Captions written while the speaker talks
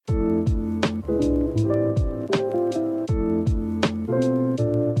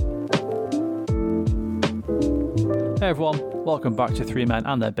everyone. Welcome back to Three Men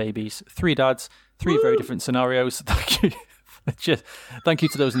and Their Babies. Three dads, three very different scenarios. Thank you. Thank you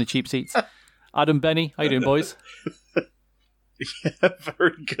to those in the cheap seats. Adam, Benny, how you doing, boys? Yeah,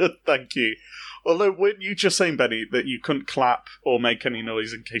 very good, thank you. Although, weren't you just saying, Benny, that you couldn't clap or make any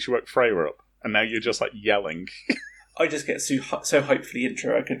noise in case you woke Freya up? And now you're just, like, yelling. I just get so hyped for the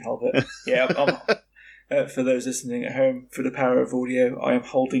intro, I couldn't help it. Yeah, for those listening at home, for the power of audio, I am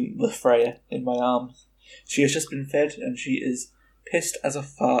holding the Freya in my arms. She has just been fed, and she is pissed as a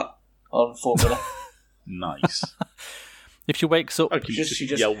fart on formula. Nice. If she wakes up... Okay, she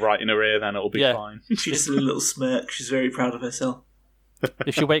just yell right in her ear, then it'll be fine. She just a little smirk. She's very proud of herself.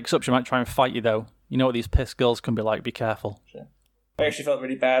 If she wakes up, she might try and fight you, though. You know what these pissed girls can be like. Be careful. Sure. I actually felt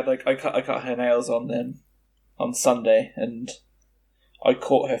really bad. Like I cut her nails on Sunday, and I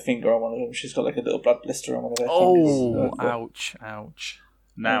caught her finger on one of them. She's got like a little blood blister on one of her fingers. Oh, ouch.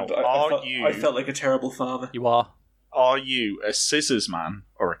 Now, I felt like a terrible father. You are. Are you a scissors man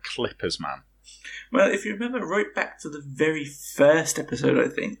or a clippers man? Well, if you remember right back to the very first episode, I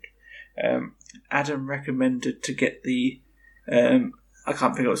think, Adam recommended to get the, I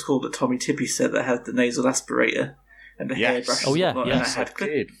can't think what it's called, the Tommy Tippy set that had the nasal aspirator and the hairbrush. Oh, yeah, yes.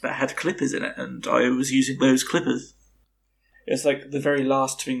 That had clippers in it, and I was using those clippers. It's like the very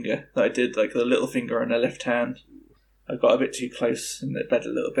last finger that I did, like the little finger on her left hand. I got a bit too close and it bled a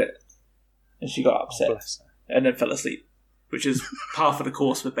little bit, and she got upset and then fell asleep, which is par for the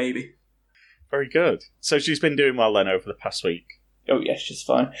course for baby. Very good. So she's been doing well then over the past week. Oh yes, she's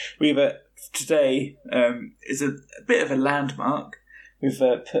fine. We've today is a bit of a landmark. We've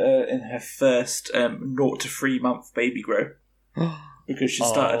put her in her first 0 to 3 month baby grow because she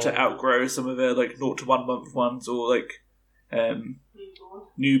started to outgrow some of her like 0 to 1 month ones, or like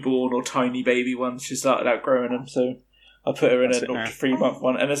newborn or tiny baby ones. She started outgrowing them, so I put her in a 0 to 3 month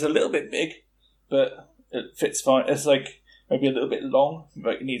one, and it's a little bit big, but it fits fine. It's like maybe a little bit long,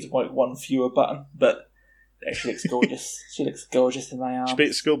 like it needs like one fewer button, but she looks gorgeous. She looks gorgeous in my arms. She'll be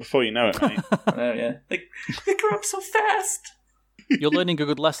at school before you know it, mate. I know, yeah. Like, they grow up so fast. You're learning a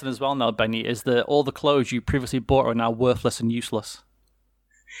good lesson as well now, Benny, is that all the clothes you previously bought are now worthless and useless.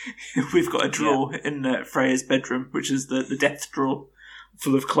 We've got a drawer in Freya's bedroom, which is the death drawer,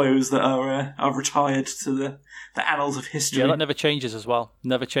 full of clothes that are retired to the annals of history. Yeah, that never changes as well.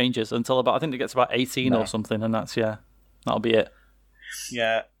 Never changes until about, I think it gets about 18 or something, and that's, that'll be it.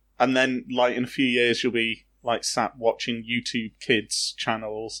 Yeah, and then, like, in a few years, you'll be, like, sat watching YouTube Kids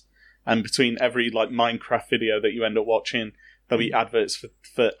channels, and between every, like, Minecraft video that you end up watching, there'll be adverts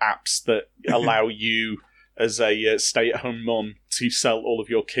for apps that allow you, as a stay-at-home mum, to sell all of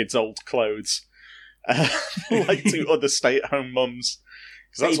your kids' old clothes, like to other stay-at-home mums.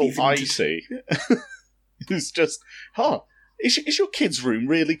 Because that's all I see. It's just, is your kid's room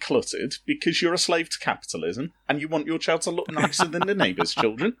really cluttered because you're a slave to capitalism and you want your child to look nicer than the neighbour's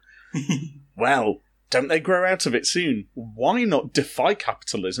children? Well, don't they grow out of it soon? Why not defy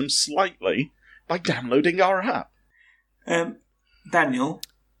capitalism slightly by downloading our app? Daniel.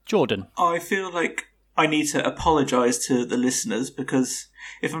 Jordan. I feel like I need to apologise to the listeners because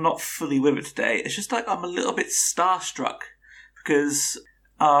if I'm not fully with it today, it's just like I'm a little bit starstruck because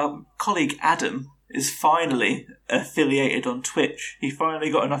our colleague Adam is finally affiliated on Twitch. He finally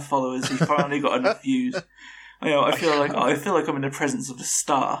got enough followers. He finally got enough views. I feel like I'm in the presence of a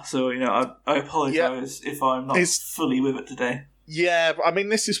star. So I apologise if I'm not fully with it today. Yeah, I mean,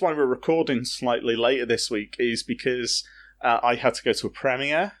 this is why we're recording slightly later this week, is because I had to go to a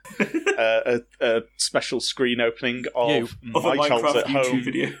premiere, a special screen opening of My Child's at Home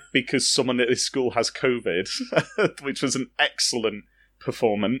video. Because someone at this school has COVID, which was an excellent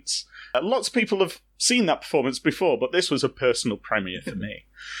performance. Lots of people have seen that performance before, but this was a personal premiere for me.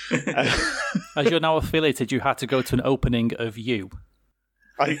 As you're now affiliated, you had to go to an opening of You.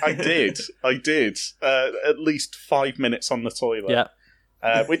 I did. At least 5 minutes on the toilet.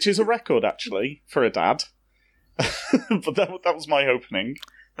 Yeah. Which is a record, actually, for a dad. But that was my opening.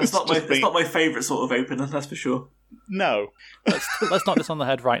 It's not my favourite sort of opener, that's for sure. No. Let's knock this on the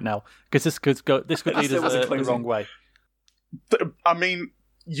head right now, because this could lead us the wrong way. I mean,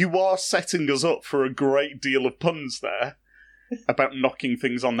 you are setting us up for a great deal of puns there about knocking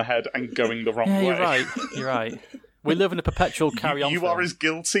things on the head and going the wrong way. You're right. We live in a perpetual carry-on. You are as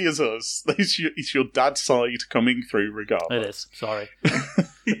guilty as us. It's your dad's side coming through, regardless. It is. Sorry.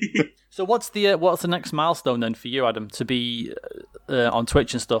 So what's the next milestone then for you, Adam, to be on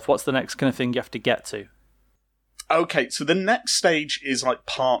Twitch and stuff? What's the next kind of thing you have to get to? Okay, so the next stage is like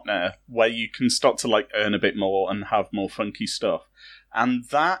partner, where you can start to like earn a bit more and have more funky stuff. And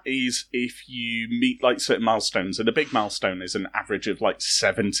that is if you meet like certain milestones. And a big milestone is an average of like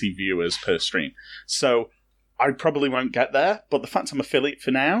 70 viewers per stream. So I probably won't get there, but the fact I'm affiliate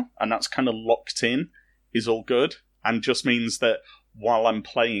for now, and that's kind of locked in, is all good, and just means that while I'm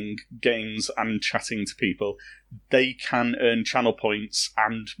playing games and chatting to people, they can earn channel points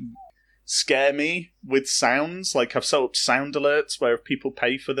and scare me with sounds. Like, I've set up sound alerts where if people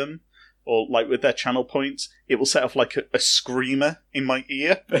pay for them, or like with their channel points, it will set off like a screamer in my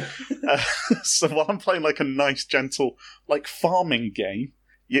ear. So while I'm playing like a nice, gentle, like farming game,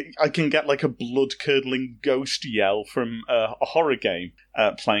 I can get like a blood-curdling ghost yell from a horror game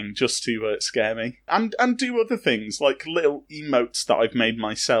playing just to scare me. And do other things, like little emotes that I've made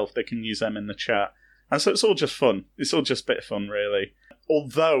myself. They can use them in the chat. And so it's all just fun. It's all just a bit of fun, really.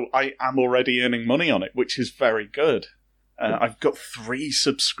 Although I am already earning money on it, which is very good. I've got 3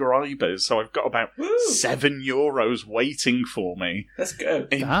 subscribers, so I've got about €7 waiting for me. Let's go.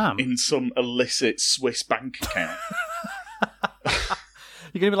 In some illicit Swiss bank account.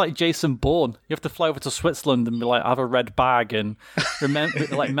 You're going to be like Jason Bourne. You have to fly over to Switzerland and be like, have a red bag and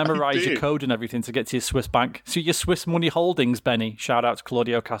memorize your code and everything to get to your Swiss bank. So your Swiss money holdings, Benny. Shout out to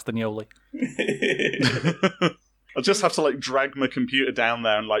Claudio Castagnoli. I'll just have to like drag my computer down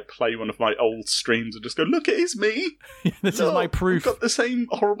there and like play one of my old streams and just go, look, it is me. This is my proof. I've got the same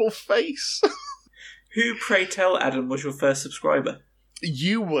horrible face. Who, pray tell, Adam, was your first subscriber?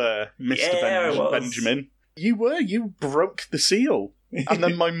 You were, Mr. Benjamin. You were. You broke the seal. And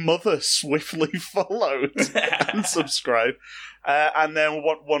then my mother swiftly followed and subscribed. And then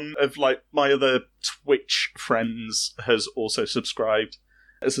one of like my other Twitch friends has also subscribed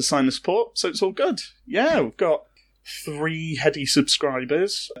as a sign of support. So it's all good. Yeah, we've got 3 heady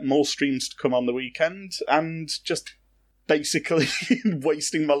subscribers, more streams to come on the weekend, and just basically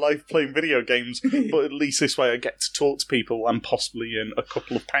wasting my life playing video games. But at least this way I get to talk to people and possibly earn a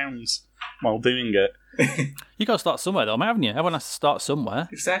couple of pounds while doing it. You got to start somewhere, though, haven't you? Everyone has to start somewhere.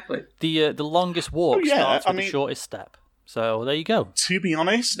 Exactly. The longest walk starts with the shortest step. So there you go. To be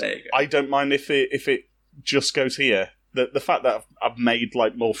honest, I don't mind if it just goes here. The fact that I've made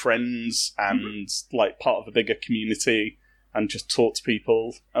like more friends and like part of a bigger community and just talk to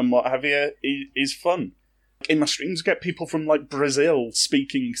people and what have you is fun. In my streams, I get people from like Brazil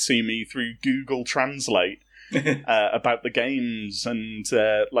speaking to me through Google Translate. About the games, and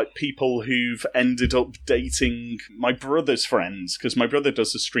like people who've ended up dating my brother's friends, because my brother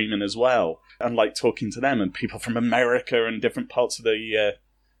does the streaming as well, and like talking to them, and people from America and different parts of the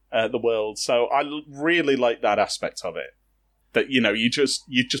world. So I really like that aspect of it. That, you know, you're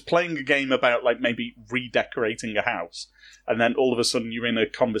just playing a game about like maybe redecorating a house, and then all of a sudden you're in a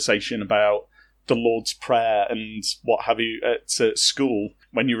conversation about the Lord's Prayer and what have you at school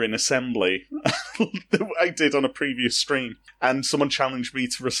when you're in assembly. I did on a previous stream, and someone challenged me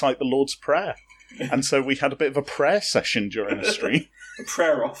to recite the Lord's Prayer, and so we had a bit of a prayer session during the stream.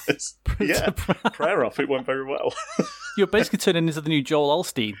 Prayer off. Prayer off. It went very well. You're basically turning into the new Joel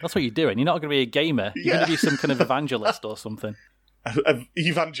Osteen. That's what you're doing. You're not going to be a gamer. You're going to be some kind of evangelist or something. An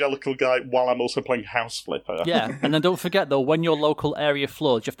evangelical guy while I'm also playing House Flipper. Yeah, and then don't forget, though, when your local area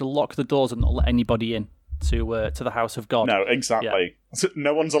floods, you have to lock the doors and not let anybody in to the house of God. No, exactly. Yeah.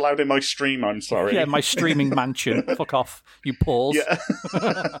 No one's allowed in my stream, I'm sorry. Yeah, my streaming mansion. Fuck off, you paws.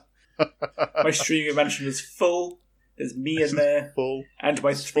 Yeah. My streaming mansion is full. There's me in there. Full. And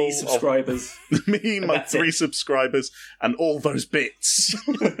my 3 subscribers. Me, my 3 subscribers, and all those bits.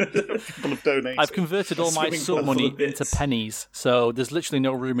 People have donated. I've converted all my sub money into pennies, so there's literally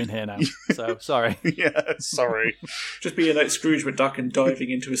no room in here now. So, sorry. Yeah, sorry. Just being like Scrooge McDuck and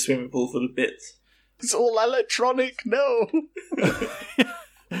diving into a swimming pool full of bits. It's all electronic, no.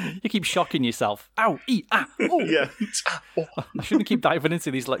 You keep shocking yourself. Ow, ah, oh. Yeah. I shouldn't keep diving into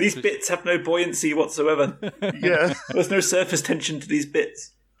these. Like these bits have no buoyancy whatsoever. Yeah. There's no surface tension to these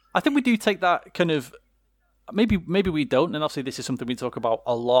bits. I think we do take that kind of... Maybe we don't, and obviously this is something we talk about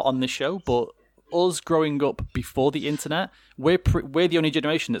a lot on this show, but us growing up before the internet, we're the only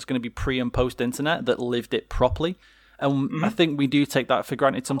generation that's going to be pre- and post-internet that lived it properly. And I think we do take that for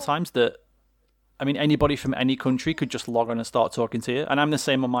granted sometimes, that I mean, anybody from any country could just log on and start talking to you. And I'm the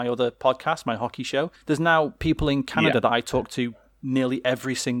same on my other podcast, my hockey show. There's now people in Canada that I talk to nearly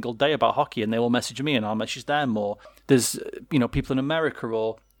every single day about hockey, and they will message me and I'll message them. Or there's, people in America,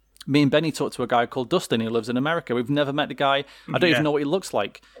 or me and Benny talk to a guy called Dustin who lives in America. We've never met the guy. I don't even know what he looks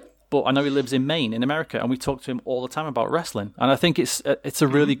like, but I know he lives in Maine in America, and we talk to him all the time about wrestling. And I think it's a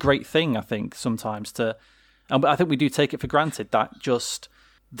really great thing, I think, sometimes and I think we do take it for granted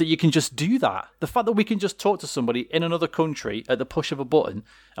that you can just do that. The fact that we can just talk to somebody in another country at the push of a button,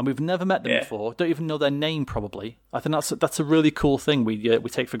 and we've never met them before, don't even know their name probably. I think that's a really cool thing we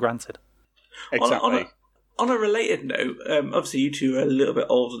take for granted. Exactly. On a related note, obviously you two are a little bit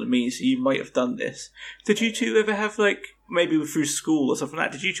older than me, so you might have done this. Did you two ever have, like, maybe through school or something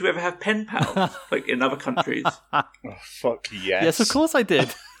like that, did you two ever have pen pals, like, in other countries? Oh, fuck yes. Yes, of course I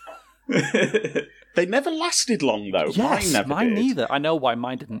did. They never lasted long, though. Yes, mine did. neither. I know why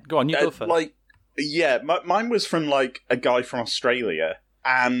mine didn't. Go on, you go first. Mine was from, like, a guy from Australia,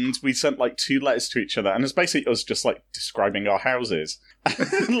 and we sent, like, 2 letters to each other, and it's basically us just, like, describing our houses.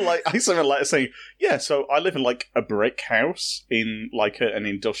 Like, I sent a letter saying, yeah, so I live in, like, a brick house in, like, an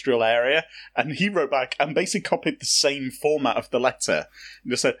industrial area, and he wrote back and basically copied the same format of the letter,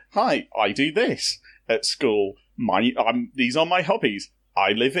 and just said, hi, I do this at school, these are my hobbies,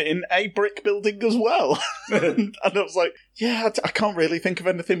 I live in a brick building as well. And I was like, yeah, I can't really think of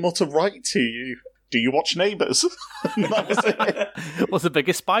anything more to write to you. Do you watch Neighbours? That was it. What's the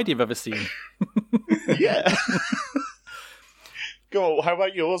biggest spider you've ever seen? Yeah. Go on, how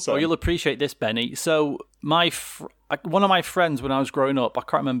about yours? Oh, you'll appreciate this, Benny. So, one of my friends when I was growing up, I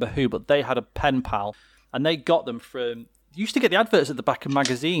can't remember who, but they had a pen pal, and they got them from. You used to get the adverts at the back of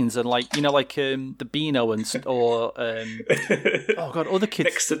magazines, and the Beano or oh god, other kids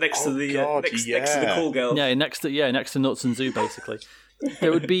next to the Call Girl. Yeah, next to Nuts and Zoo, basically.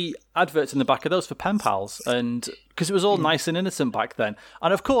 There would be adverts in the back of those for pen pals, and because it was all nice and innocent back then.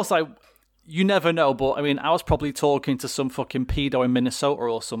 And of course, you never know, but I mean, I was probably talking to some fucking pedo in Minnesota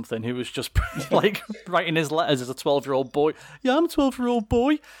or something who was just like writing his letters as a 12-year-old boy. Yeah, I'm a 12-year-old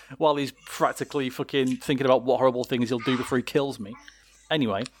boy, while he's practically fucking thinking about what horrible things he'll do before he kills me.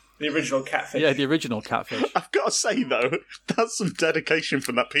 Anyway. The original catfish. Yeah, the original catfish. I've got to say, though, that's some dedication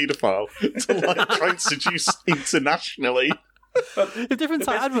from that paedophile to like try and seduce internationally. A different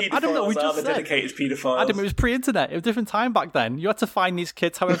time. Adam, no, we just said dedicated paedophiles. Adam, it was pre-internet. It was a different time back then. You had to find these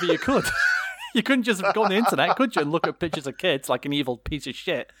kids however you could. You couldn't just go on the internet, could you, and look at pictures of kids like an evil piece of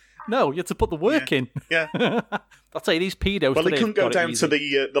shit. No, you had to put the work in. Yeah. I'll tell you, these pedos. Well, they couldn't go down to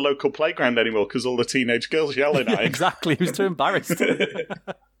the local playground anymore because all the teenage girls yelling at him. Exactly, he was too embarrassed.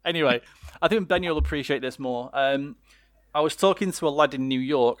 Anyway, I think Benny will appreciate this more. I was talking to a lad in New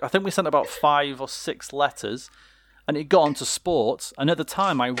York. I think we sent about 5 or 6 letters. And it got onto sports, and at the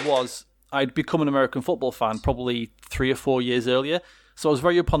time I'd become an American football fan probably 3 or 4 years earlier, so I was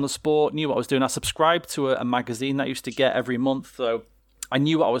very up on the sport, knew what I was doing. I subscribed to a magazine that I used to get every month, so I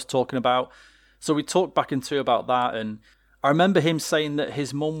knew what I was talking about. So we talked back and forth about that, and I remember him saying that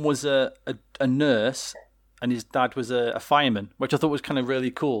his mum was a nurse, and his dad was a fireman, which I thought was kind of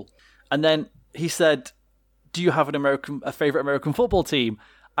really cool. And then he said, do you have a favourite American football team?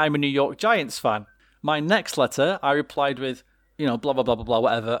 I'm a New York Giants fan. My next letter, I replied with, blah, blah, blah, blah, blah,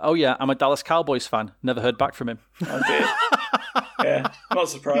 whatever. Oh, yeah, I'm a Dallas Cowboys fan. Never heard back from him. Oh, dear. Yeah, not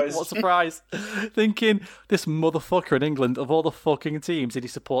surprised. What surprise. Thinking, this motherfucker in England, of all the fucking teams, if he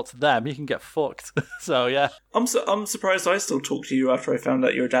supports them, he can get fucked. So, yeah. I'm surprised I still talk to you after I found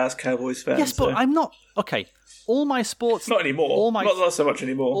out you're a Dallas Cowboys fan. Yes, but I'm not. Okay, all my sports... Not anymore. Not so much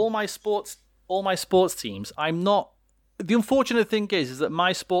anymore. All my sports teams, I'm not... The unfortunate thing is that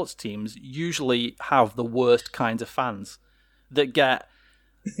my sports teams usually have the worst kinds of fans that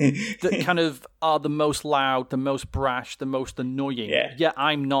kind of are the most loud, the most brash, the most annoying. Yeah. Yet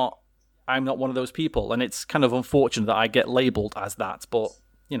I'm not one of those people, and it's kind of unfortunate that I get labelled as that. But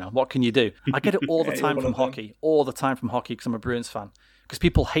what can you do? I get it all the time from hockey, because I'm a Bruins fan. Because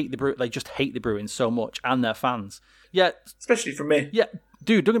people hate they just hate the Bruins so much and their fans. Yeah, especially from me. Yeah,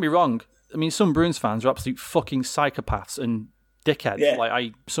 dude, don't get me wrong. I mean, some Bruins fans are absolute fucking psychopaths and dickheads. Yeah.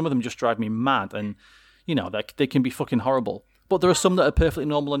 Some of them just drive me mad, and they can be fucking horrible. But there are some that are perfectly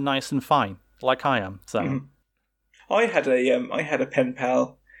normal and nice and fine, like I am. So, I had a pen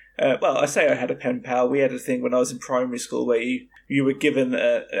pal. I say I had a pen pal. We had a thing when I was in primary school where you were given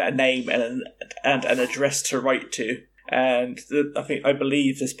a name and an address to write to, and I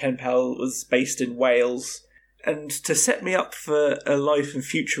believe this pen pal was based in Wales. And to set me up for a life and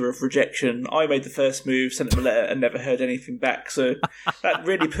future of rejection, I made the first move, sent him a letter, and never heard anything back. So that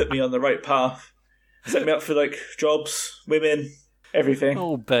really put me on the right path. Set me up for jobs, women, everything.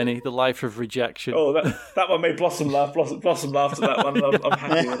 Oh, Benny, the life of rejection. Oh, that one made Blossom laugh. Blossom laughed at that one. I'm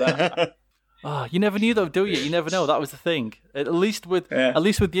happy with that. Oh, you never knew though, do you? You never know. That was the thing. At least with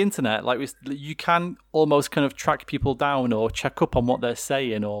the internet, you can almost kind of track people down or check up on what they're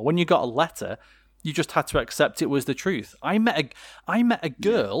saying. Or when you got a letter, you just had to accept it was the truth. I met a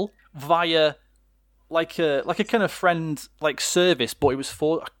girl via a kind of friend service, but it was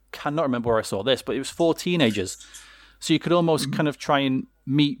I cannot remember where I saw this, but it was for teenagers. So you could almost kind of try and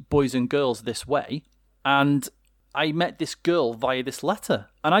meet boys and girls this way. And I met this girl via this letter,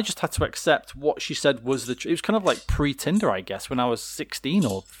 and I just had to accept what she said was the truth. It was kind of like pre-Tinder, I guess, when I was 16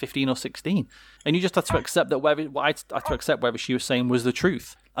 or 15 or 16. And you just had to accept that I had to accept whatever she was saying was the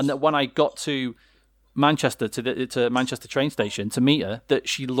truth. And that when I got to Manchester, to Manchester train station to meet her, that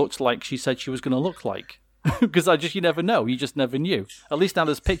she looked like she said she was going to look like. Because you never know. You just never knew. At least now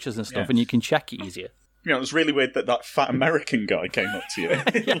there's pictures and stuff, and you can check it easier. You know, it was really weird that fat American guy came up to you,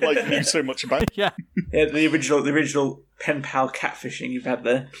 like knew so much about you. Yeah, the original pen pal catfishing you've had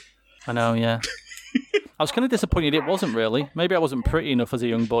there. I know, yeah. I was kind of disappointed it wasn't really. Maybe I wasn't pretty enough as a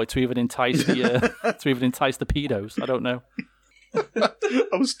young boy to even entice the pedos. I don't know.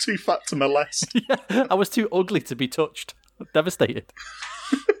 I was too fat to molest. Yeah, I was too ugly to be touched. Devastated.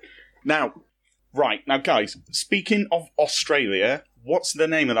 Now, guys, speaking of Australia, what's the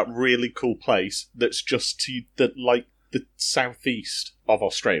name of that really cool place that's just to the southeast of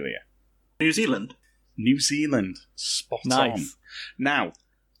Australia? New Zealand. New Zealand. Spot nice. on. Now,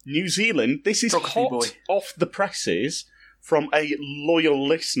 New Zealand, this is hot off the presses from a loyal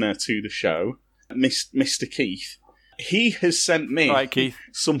listener to the show, Mr. Keith. He has sent me Keith.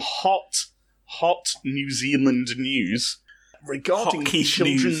 some hot New Zealand news regarding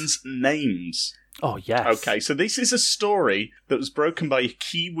children's names. Oh, yes. Okay, so this is a story that was broken by a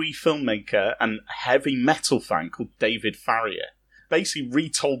Kiwi filmmaker and heavy metal fan called David Farrier. Basically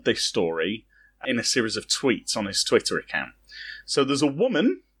retold this story in a series of tweets on his Twitter account. So there's a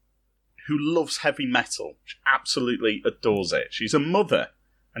woman who loves heavy metal. She absolutely adores it. She's a mother,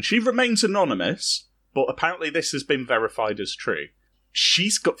 and she remains anonymous, but apparently this has been verified as true.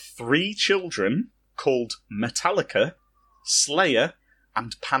 She's got 3 children called Metallica, Slayer,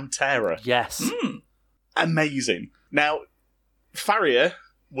 and Pantera. Yes. Amazing. Now, Farrier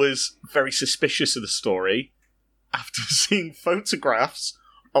was very suspicious of the story after seeing photographs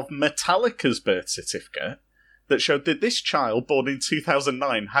of Metallica's birth certificate that showed that this child, born in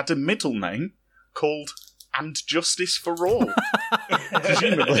 2009, had a middle name called And Justice for All,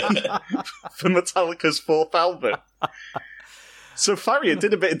 presumably for Metallica's 4th album. So Farrier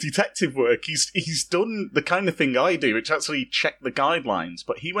did a bit of detective work. He's done the kind of thing I do, which actually check the guidelines,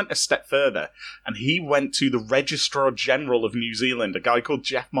 but he went a step further, and he went to the Registrar General of New Zealand, a guy called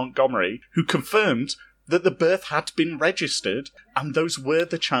Jeff Montgomery, who confirmed that the birth had been registered, and those were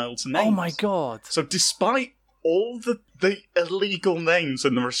the child's names. Oh my god. So despite all the illegal names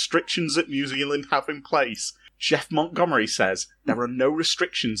and the restrictions that New Zealand have in place, Jeff Montgomery says there are no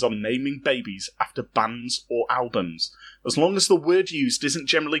restrictions on naming babies after bands or albums, as long as the word used isn't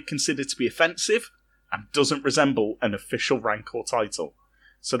generally considered to be offensive and doesn't resemble an official rank or title.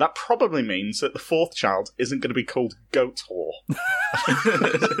 So that probably means that the 4th child isn't going to be called Goat Whore.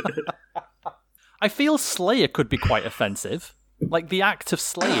 I feel Slayer could be quite offensive. Like, the act of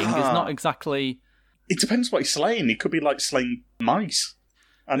slaying is not exactly... It depends what he's slaying. He could be, slaying mice.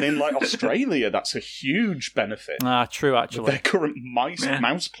 And in, Australia, that's a huge benefit. True, actually. With their current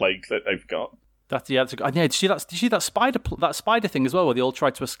mouse plague that they've got. Did you see that spider thing as well, where they all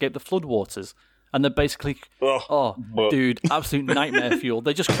tried to escape the floodwaters? And they're basically... dude, absolute nightmare fuel.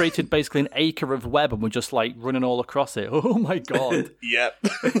 They just created basically an acre of web and were just, running all across it. Oh, my God. Yep.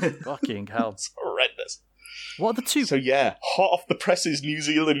 Fucking hell. It's horrendous. What are the 2? So, yeah, hot off the presses New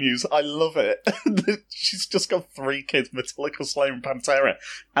Zealand news. I love it. She's just got 3 kids, Metallica, Slayer, and Pantera.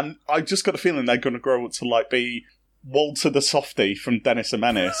 And I just got a feeling they're going to grow up to, be Walter the Softy from Dennis the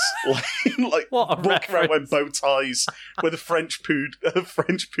Menace. Walking around wearing bow ties with a French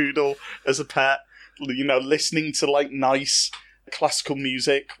poodle as a pet, listening to, lice classical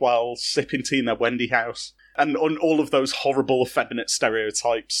music while sipping tea in their Wendy house. And on all of those horrible, effeminate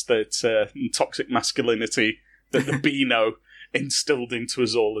stereotypes that toxic masculinity that the Beano instilled into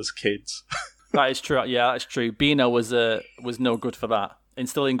us all as kids. That is true. Yeah, that's true. Beano was no good for that.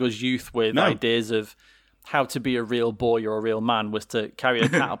 Instilling us youth with ideas of how to be a real boy or a real man was to carry a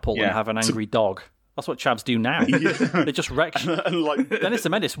catapult and have an angry dog. That's what chavs do now. They just wreck. And Dennis the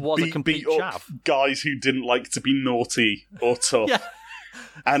Menace was a complete chav. Guys who didn't like to be naughty or tough. Yeah.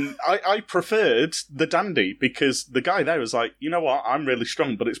 And I preferred the dandy because the guy there was like, you know what, I'm really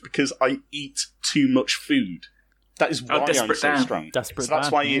strong, but it's because I eat too much food. That is why I'm so strong. Desperate so that's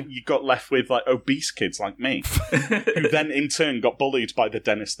Dan, why you got left with obese kids like me, who then in turn got bullied by the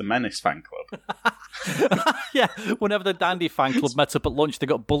Dennis the Menace fan club. Yeah, whenever the Dandy fan club met up at lunch, they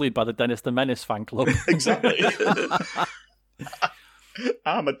got bullied by the Dennis the Menace fan club. Exactly.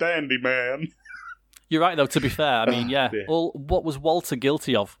 I'm a dandy man. You're right, though, to be fair. I mean, what was Walter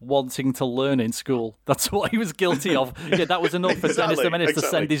guilty of? Wanting to learn in school. That's what he was guilty of. Yeah, that was enough for Dennis the Menace to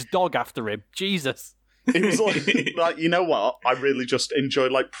send his dog after him. Jesus. It was like, you know what? I really just enjoy,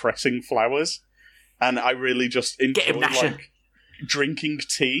 pressing flowers. and I really just enjoy him, Nasher. like drinking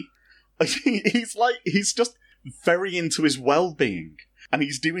tea. He's just very into his well-being, and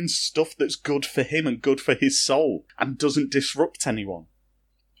he's doing stuff that's good for him and good for his soul, and doesn't disrupt anyone.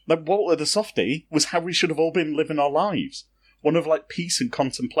 Like Walter the Softie was how we should have all been living our lives, one of like peace and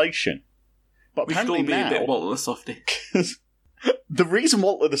contemplation. But We should apparently all be now, a bit Walter the Softie. the reason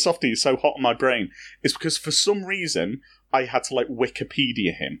Walter the Softie is so hot on my brain is because for some reason I had to like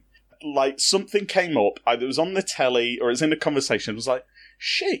Wikipedia him. Like something came up, either it was on the telly or it was in a conversation. It was like,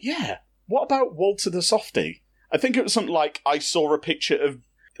 shit, yeah. What about Walter the Softie? I think it was something like I saw a picture of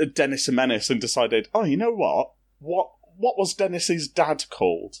Dennis the Menace and decided, oh, you know what? What was Dennis's dad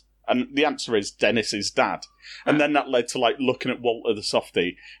called? And the answer is Dennis's dad. And then that led to like looking at Walter the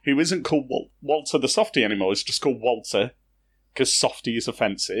Softie, who isn't called Walter the Softie anymore. It's just called Walter because Softie is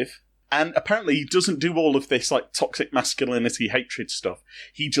offensive. And apparently he doesn't do all of this like toxic masculinity hatred stuff.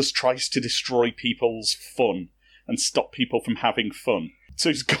 He just tries to destroy people's fun and stop people from having fun. So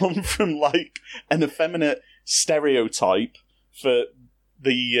he's gone from like an effeminate stereotype for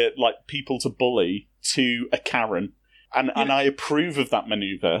the like people to bully to a Karen. And I approve of that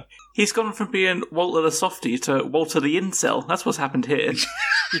manoeuvre. He's gone from being Walter the Softie to Walter the Incel. That's what's happened here.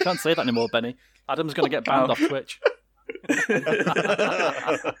 You can't say that anymore, Benny. Adam's going to get banned off Twitch.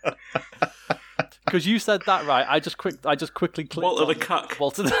 Because you said that right. I just quickly clicked Walter on the Cuck.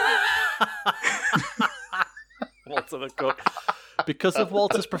 Walter the Walter the Cuck. Because of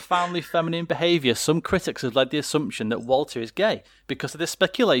Walter's profoundly feminine behaviour, some critics have led the assumption that Walter is gay. Because of this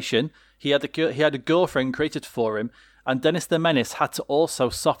speculation, he had a girlfriend created for him, and Dennis the Menace had to also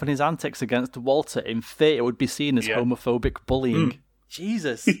soften his antics against Walter in fear it would be seen as homophobic bullying.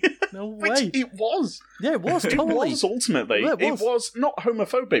 Jesus. No way. Which it was. Yeah, it was, totally. It was, ultimately. Yeah, it was not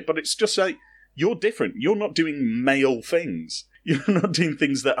homophobic, but it's just like, you're different. You're not doing male things. You're not doing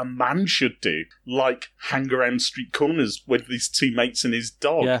things that a man should do, like hang around street corners with his two mates and his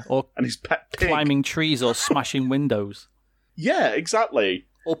dog or and his pet pig. Climbing trees or smashing windows. Yeah, exactly.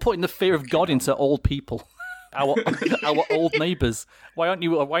 Or putting the fear of God into old people. Our old neighbours. Why aren't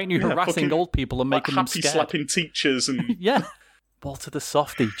you harassing old people and making them happy scared? slapping teachers and Yeah. Walter the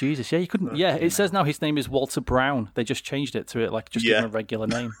Softie, Jesus. Yeah, you couldn't. Yeah, it says now his name is Walter Brown. They just changed it to it, like just give him a regular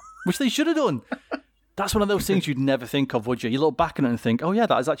name, which they should have done. That's one of those things you'd never think of, would you? You look back on it and think, oh yeah,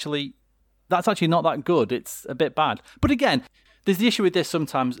 that's actually not that good. It's a bit bad. But again, there's the issue with this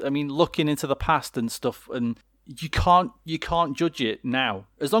sometimes. I mean, looking into the past and stuff, and you can't judge it now.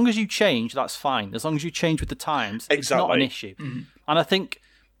 As long as you change, that's fine. As long as you change with the times, it's not an issue. Mm-hmm. And I think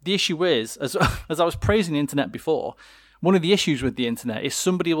the issue is, as I was praising the internet before, one of the issues with the internet is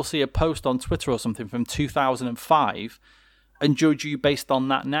somebody will see a post on Twitter or something from 2005 and judge you based on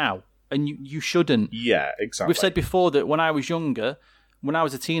that now. And you shouldn't. Yeah, exactly. We've said before that when I was younger, when I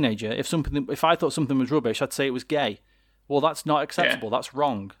was a teenager, if I thought something was rubbish, I'd say it was gay. Well, that's not acceptable. Yeah. That's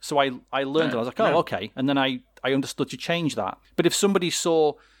wrong. So I learned and I was like, oh, okay. And then I understood to change that. But if somebody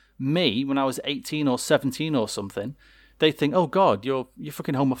saw me when I was 18 or 17 or something, they'd think, oh, God, you're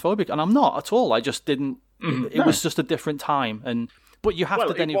fucking homophobic. And I'm not at all. I just didn't. It was just a different time. But you have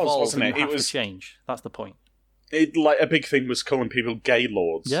to then evolve and you have to change. That's the point. Like a big thing was calling people gay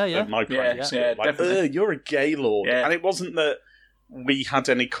lords. At my primary school. Like, you're a gay lord. Yeah. And it wasn't that we had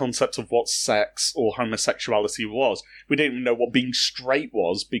any concept of what sex or homosexuality was. We didn't even know what being straight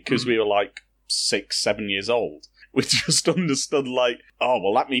was because we were like 6-7 years old. We just understood like, oh,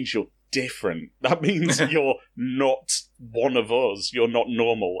 well, that means you're different. That means you're not one of us. You're not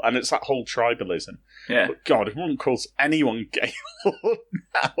normal. And it's that whole tribalism. Yeah. But God, if one calls anyone gay lord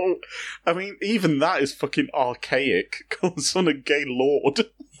now, I mean, even that is fucking archaic. Calling someone a gay lord.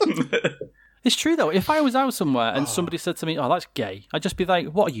 It's true, though. If I was out somewhere and somebody said to me, oh, that's gay, I'd just be like,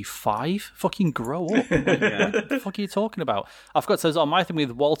 what are you, 5? Fucking grow up. What the fuck are you talking about? I forgot to say, my thing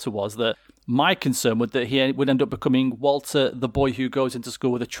with Walter was that my concern was that he would end up becoming Walter, the boy who goes into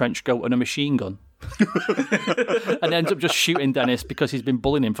school with a trench coat and a machine gun. And ends up just shooting Dennis because he's been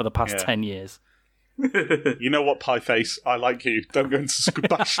bullying him for the past 10 years. You know what, Pieface? I like you. Don't go into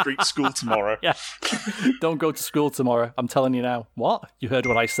Bash Street School tomorrow. Yeah. Don't go to school tomorrow. I'm telling you now. What? You heard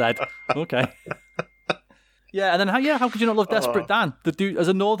what I said. Okay. Yeah, and then how could you not love Desperate Dan? The dude, as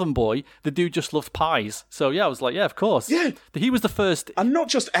a northern boy, the dude just loved pies. So yeah, I was like, yeah, of course. Yeah. He was the first. And not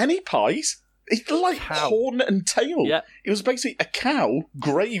just any pies. It's like horn and tail. Yeah. It was basically a cow,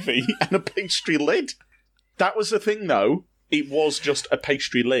 gravy, and a pastry lid. That was the thing, though. It was just a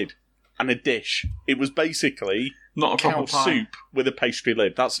pastry lid. And a dish. It was basically not a cow soup with a pastry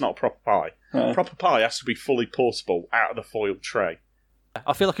lid. That's not a proper pie. Proper pie has to be fully portable out of the foil tray.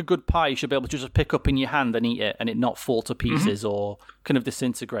 I feel like a good pie you should be able to just pick up in your hand and eat it and it not fall to pieces or kind of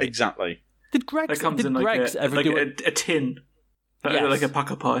disintegrate. Exactly. Did That comes in Greggs like, ever do a tin, Yes. like a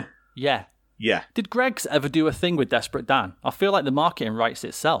pucker pie. Yeah. Yeah. Did Greggs ever do a thing with Desperate Dan? I feel like the marketing writes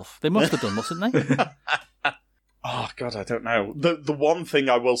itself. They must have done, mustn't they? Oh, God, I don't know. The one thing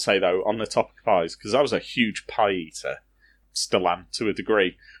I will say, though, on the topic of pies, because I was a huge pie eater, still am to a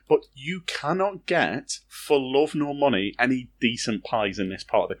degree, but you cannot get, for love nor money, any decent pies in this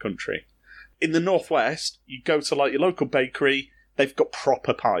part of the country. In the northwest, you go to like your local bakery, they've got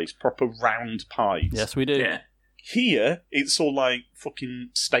proper pies, proper round pies. Yes, we do. Yeah. Here, it's all like fucking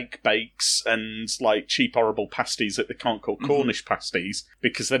steak bakes and like cheap, horrible pasties that they can't call Cornish pasties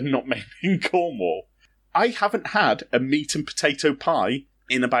because they're not made in Cornwall. I haven't had a meat and potato pie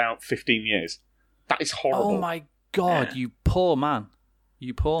in about 15 years. That is horrible. Oh my God, you poor man.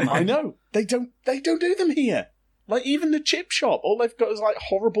 You poor man. I know. They don't do them here. Like, even the chip shop, all they've got is like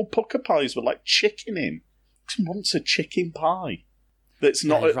horrible pucker pies with like chicken in. Who wants a chicken pie that's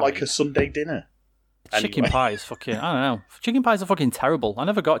not Yeah, at like right. a Sunday dinner? Chicken Anyway. pies, fucking, I don't know. Chicken pies are fucking terrible. I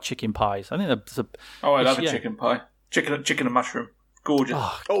never got chicken pies. I think there's a... Oh, I love a Yeah. chicken pie. Chicken and mushroom. Gorgeous.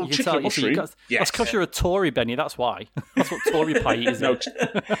 Oh, you can chicken tell, and you see, you mushroom? got- Yes. That's because you're a Tory, Benny, that's why. That's what Tory pie is. No,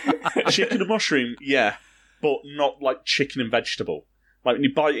 chicken and mushroom, yeah, but not like chicken and vegetable. Like when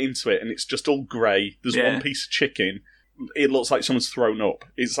you bite into it and it's just all grey, there's Yeah. one piece of chicken, it looks like someone's thrown up.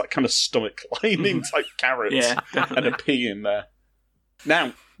 It's like kind of stomach lining type carrots Yeah, and definitely. a pea in there.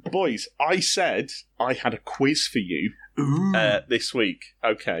 Now, boys, I said I had a quiz for you this week.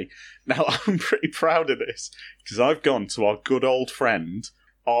 Okay. Now, I'm pretty proud of this because I've gone to our good old friend,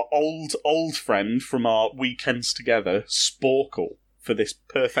 our old friend from our weekends together, Sporkle, for this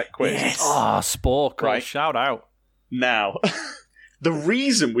perfect quiz. Yes. Ah, Sporkle, Right. shout out. Now, the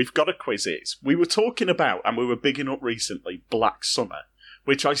reason we've got a quiz is we were talking about, and we were bigging up recently, Black Summer,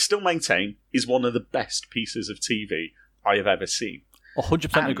 which I still maintain is one of the best pieces of TV I have ever seen.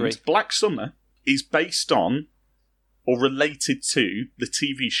 100% And agree. Black Summer is based on or related to the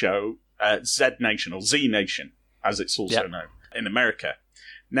TV show Z Nation, or Z Nation, as it's also Yep. known in America.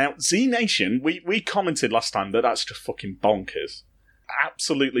 Now, Z Nation, we commented last time that that's just fucking bonkers.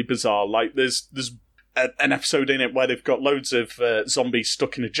 Absolutely bizarre. Like, there's an episode in it where they've got loads of zombies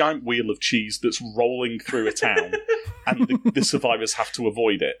stuck in a giant wheel of cheese that's rolling through a town, and the survivors have to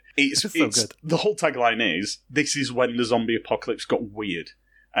avoid it. It's so good. The whole tagline is, this is when the zombie apocalypse got weird.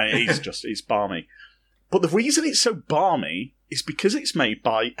 And it's balmy. But the reason it's so balmy is because it's made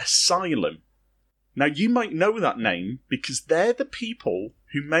by Asylum. Now, you might know that name because they're the people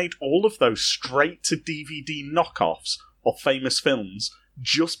who made all of those straight-to-DVD knockoffs of famous films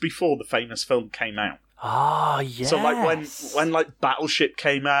just before the famous film came out. Ah, yes. So, like, when like, Battleship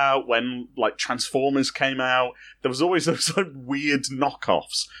came out, when, like, Transformers came out, there was always those, like, weird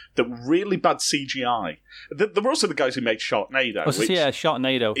knockoffs that were really bad CGI. There were also the guys who made Sharknado, which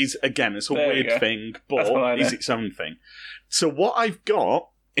Sharknado. is, again, it's a There you weird go. thing, That's what I but know. is its own thing. So what I've got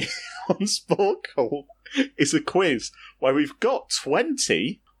on Sporkle is a quiz where we've got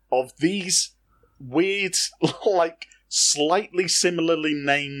 20 of these weird, like, slightly similarly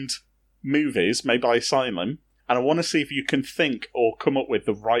named movies made by Asylum, and I want to see if you can think or come up with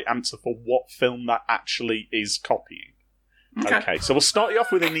the right answer for what film that actually is copying. Okay, so we'll start you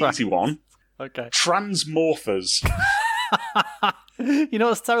off with an easy one. Okay. Transmorphers. You know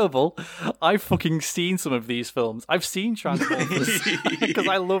what's terrible? I've fucking seen some of these films. I've seen Transformers because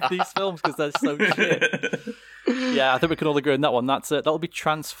I love these films because they're so shit. Yeah, I think we can all agree on that one. That'll be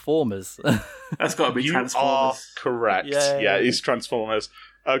Transformers. That's got to be You are Transformers. correct. Yay. Yeah, it's Transformers.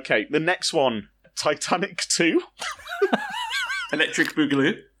 Okay, the next one, Titanic 2. Electric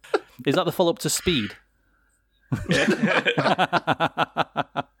Boogaloo. Is that the follow-up to Speed?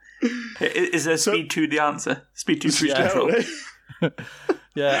 Is there Speed 2 the answer? Speed 2 Cruise Control.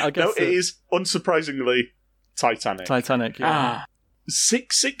 Yeah, I guess No, it is, unsurprisingly, Titanic. Titanic. Yeah. Ah,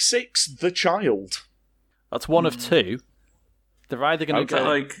 666, The Child. That's one of two. They're either going to Okay. go.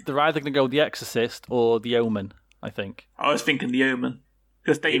 Like- They're either going to go The Exorcist or The Omen. I think. I was thinking The Omen.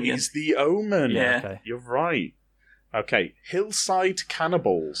 Because It Damien. is The Omen. Yeah. Okay. You're right. Okay, Hillside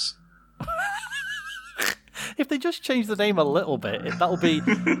Cannibals. If they just change the name a little bit, that'll be.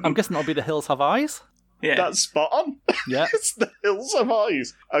 I'm guessing that'll be The Hills Have Eyes. Yeah. That's spot on. Yeah. It's The Hills of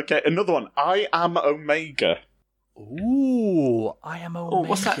Eyes. Okay, another one. I Am Omega. Ooh, I Am Omega. Oh,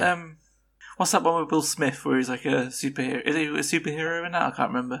 what's that? What's that one with Will Smith where he's like a superhero? Is he a superhero in that? I can't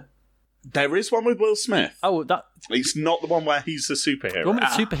remember. There is one with Will Smith. Oh, that It's not the one where he's the superhero. the one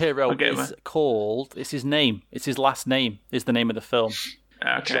with the superhero okay, is well. called. It's his name. It's his last name. Is the name of the film.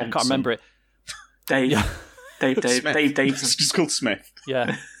 Okay. I can't remember it. Dave. Yeah. Dave Smith. Daveson. It's just called Smith.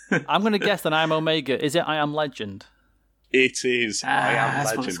 Yeah. I'm going to guess that I Am Omega. Is it I Am Legend? It is I Am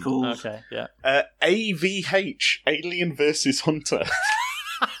That's what it's Legend. called. Okay, yeah. AVH, Alien vs. Hunter.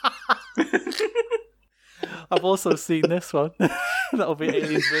 I've also seen this one. That'll be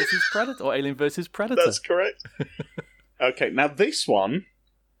Aliens versus Predator, or Alien versus Predator. That's correct. Okay, now this one,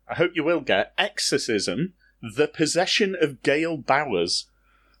 I hope you will get. Exorcism, The Possession of Gail Bowers.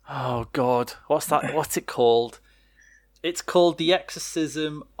 Oh, God. What's that? What's it called? It's called The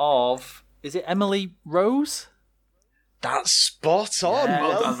Exorcism of... Is it Emily Rose? That's spot on. Yeah.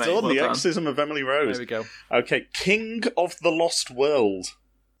 Well done, mate. done. Well The done. Exorcism of Emily Rose. There we go. Okay, King of the Lost World.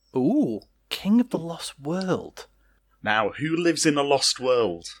 Ooh, King of the Lost World. Now, who lives in a lost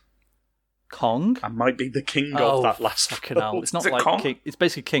world? Kong? I might be the king of that last fucking hell. world. It's not Is it like Kong? King. It's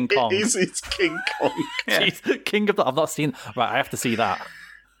basically King Kong. It's King Kong. Yeah. Jeez, King of the... I've not seen... Right, I have to see that.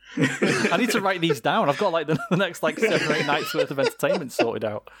 I need to write these down. I've got like the next like 7 or 8 nights worth of entertainment sorted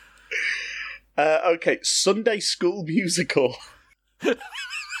out. Okay, Sunday School Musical.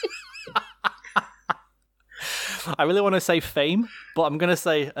 I really want to say Fame, but I'm gonna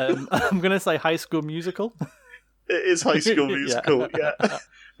say High School Musical. It is High School Yeah. Musical, yeah.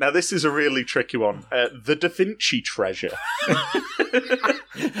 Now, this is a really tricky one. The Da Vinci Treasure.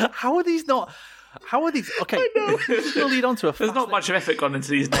 How are these not? How are these? Okay, this is gonna lead on to a. There's not much of effort gone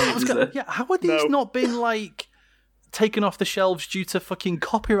into these names, is there? Yeah, how are these No. not been like taken off the shelves due to fucking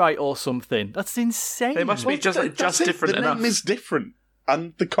copyright or something? That's insane. They must be just That's it. different the enough. name is different,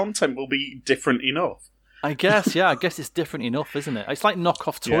 and the content will be different enough. I guess, yeah. I guess it's different enough, isn't it? It's like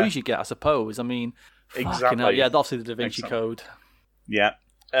knockoff toys Yeah. you get, I suppose. I mean, fucking Exactly. hell. Yeah, obviously the Da Vinci Exactly. Code. Yeah.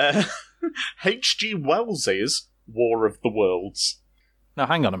 H.G. Wells's War of the Worlds. Now,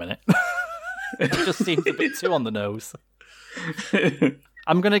 hang on a minute. It just seems a bit too on the nose.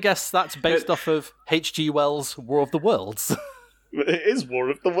 I'm going to guess that's based off of H.G. Wells' War of the Worlds. It is War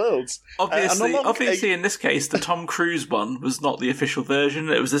of the Worlds. Obviously, and along- in this case, the Tom Cruise one was not the official version.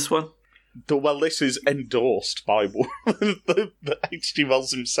 It was this one. Well, this is endorsed by the H.G.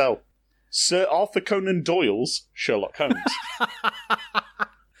 Wells himself. Sir Arthur Conan Doyle's Sherlock Holmes.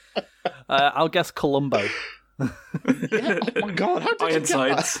 I'll guess Columbo. Yeah, oh my god, how did you get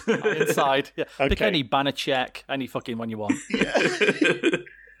Ironsides. Inside. Yeah. Pick Okay. any Banachek, any fucking one you want. that?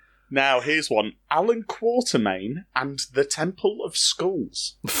 Now, here's one. Alan Quatermain and the Temple of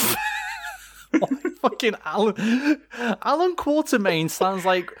Skulls. Fucking Alan Quatermain sounds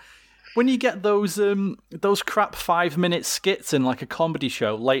like when you get those crap 5-minute skits in like a comedy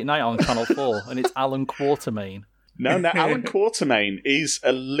show late night on Channel 4 and it's Alan Quatermain. No, Alan Quatermain is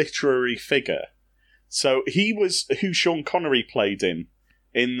a literary figure. So he was who Sean Connery played in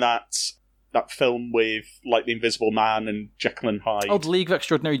that film with like the Invisible Man and Jekyll and Hyde. Oh, the League of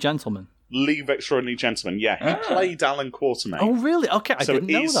Extraordinary Gentlemen. League of Extraordinary Gentlemen. Yeah, he played Alan Quatermain. Oh, really? Okay, I So didn't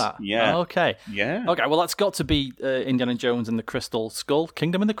it know is- that. yeah. Okay. Yeah. Okay, well, that's got to be Indiana Jones and the Crystal Skull.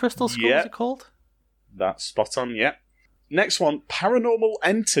 Kingdom in the Crystal Skull, Yeah. is it called? That's spot on, yeah. Next one, Paranormal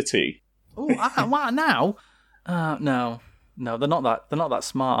Entity. Oh, what now? No, they're not that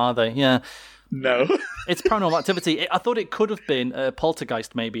smart, are they? Yeah, No. it's Paranormal Activity. I thought it could have been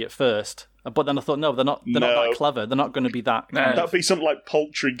Poltergeist maybe at first, but then I thought no, they're not No. that clever. They're not going to be that kind That'd be something like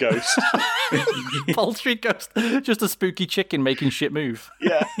Poultry Ghost. of poultry ghost, just a spooky chicken making shit move.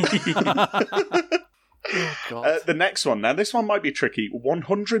 Yeah. Oh god. The next one. Now, this one might be tricky.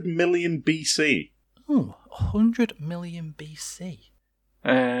 100 million BC. 100 million BC.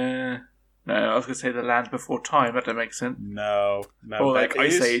 No, I was going to say the land before time. That don't make sense. No. Or like there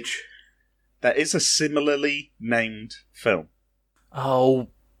Ice is- Age. There is a similarly named film. Oh,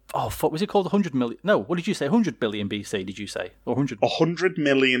 fuck. Was it called 100 million? No, what did you say? 100 billion BC, did you say? Or 100? 100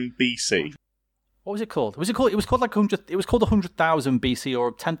 million BC. What was it called? It was called like 100. It was called 100,000 BC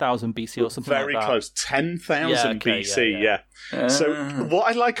or 10,000 BC or something Very like that. close. 10,000 Yeah, okay, BC, yeah. So, what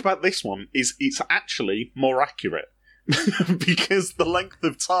I like about this one is it's actually more accurate. Because the length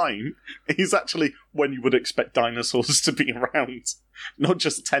of time is actually when you would expect dinosaurs to be around, not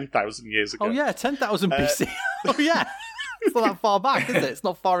just 10,000 years ago. Oh yeah, 10,000 BC. Oh yeah, it's not that far back, is it? It's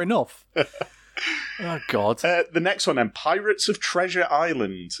not far enough. Oh god. The next one then, Pirates of Treasure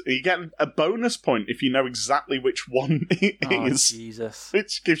Island. You get a bonus point if you know exactly which one it Oh is, Jesus.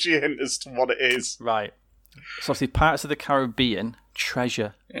 which gives you a hint as to what it is. Right. So obviously, Pirates of the Caribbean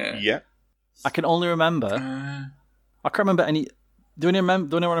treasure. Yeah. I can only remember. I can't remember any. Do anyone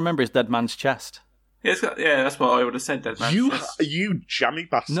remember his Dead Man's Chest? Yeah, that's what I would have said, Dead Man. You jammy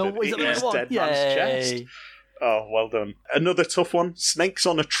bastard. No, is It it is the one? Dead Man's Chest. Oh, well done. Another tough one. Snakes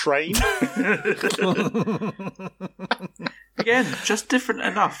on a train. Again, just different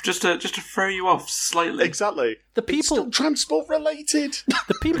enough, just to throw you off slightly. Exactly. The It's people, still transport related.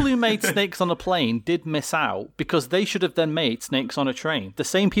 the people who made Snakes on a Plane did miss out because they should have then made Snakes on a Train. The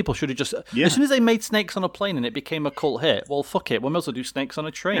same people should have just... Yeah. As soon as they made Snakes on a Plane and it became a cult hit, well, fuck it, we might as well do Snakes on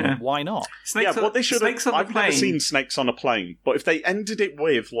a Train. Yeah. Why not? Snakes What they should Snakes have. on I've the never plane. seen Snakes on a Plane, but if they ended it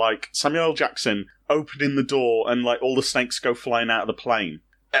with like Samuel L. Jackson opening the door and like all the snakes go flying out of the plane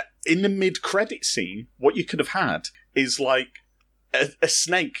in the mid-credit scene, what you could have had is like a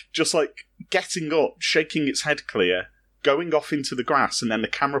snake just like getting up, shaking its head clear, going off into the grass, and then the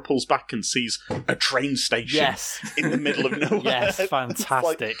camera pulls back and sees a train station Yes. in the middle of nowhere. Yes, It's like,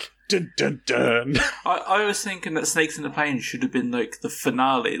 fantastic. dun dun dun. I was thinking that Snakes in the Plane should have been like the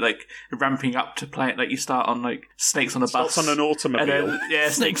finale, like ramping up to play. Like you start on like Snakes on a bus, Starts on an automobile. and then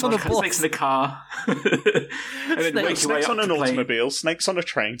Snakes on a bus. Snakes in a car, and then Snakes- make your way Snakes up on an to plane. automobile, snakes on a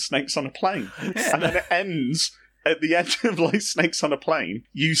train, snakes on a plane. And then it ends at the end of like Snakes on a Plane.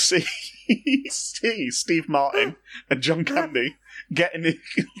 You see Steve Martin and John Candy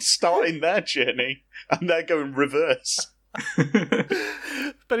starting their journey, and they're going reverse.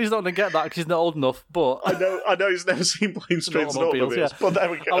 But he's not going to get that because he's not old enough, but... I know he's never seen planes, trains, and Automobiles, automobiles, yeah. but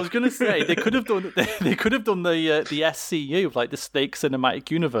there we go. I was going to say they could have done the SCU, like the Snake Cinematic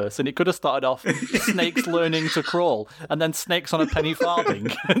Universe, and it could have started off snakes learning to crawl, and then snakes on a penny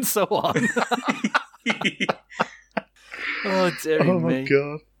farthing, and so on. Oh dear Oh me! my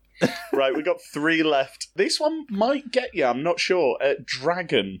god. Right, we got 3 left. This one might get you, I'm not sure.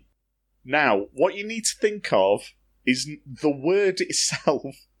 Dragon. Now, what you need to think of is the word itself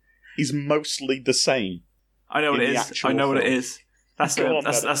is mostly the same. I know what in it the is. actual I know what it film. is. That's Go on,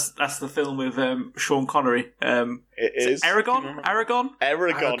 that's the film with Sean Connery. It is Aragon. Aragon.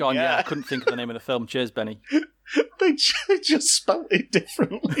 Aragon, yeah, I Yeah. couldn't think of the name of the film. Cheers, Benny. They just spelled it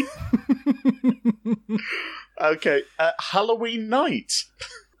differently. Okay, Halloween Night.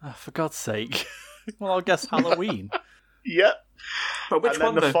 Oh, for God's sake! Well, I'll guess Halloween. Yep. But which And then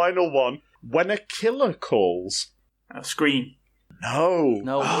one the though? final one. When a killer calls. Scream. No.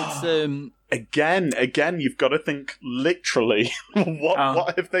 No, it's Again, you've got to think literally.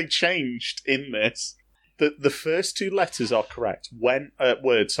 What have they changed in this? The first 2 letters are correct. When a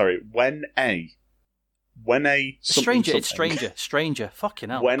something, stranger. It's something. stranger. Fucking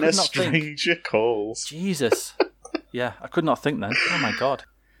hell! When I a could not think. stranger calls. Jesus. Yeah, I could not think then. Oh my God.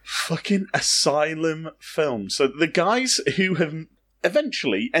 Fucking asylum film. So the guys who have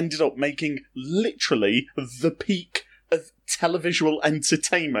eventually ended up making literally the peak of televisual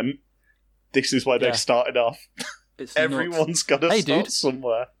entertainment. This is where Yeah. they've started off. It's nuts. Everyone's got to Hey, start dude.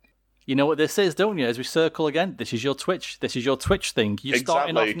 somewhere. You know what this is, don't you? As we circle again, this is your Twitch. This is your Twitch thing. You're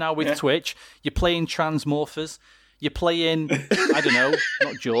starting Exactly. off now with Yeah. Twitch. You're playing Transmorphers. You're playing, I don't know,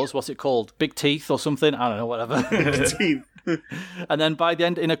 not Jaws, what's it called? Big Teeth or something? I don't know, whatever. Team. And then by the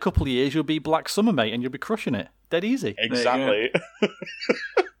end, in a couple of years, you'll be Black Summer, mate, and you'll be crushing it. Dead easy. Exactly.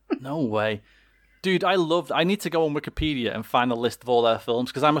 No way. Dude, I need to go on Wikipedia and find a list of all their films,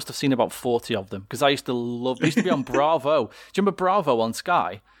 because I must have seen about 40 of them, because I used to be on Bravo. Do you remember Bravo on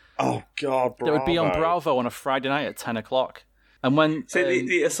Sky? Oh God, Bravo. They would be on Bravo on a Friday night at 10 o'clock. And when... So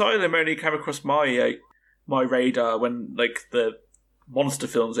the Asylum only came across my radar when like the monster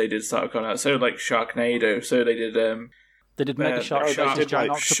films they did started coming out. So like Sharknado. So they did they did Mega Shark they versus did, Giant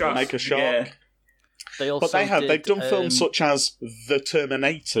like, Octopus. Mega Shark. Yeah. They also But they've done films so such as The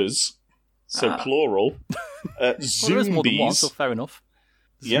Terminators, so plural, well, there is more than one, so Zombies, fair enough.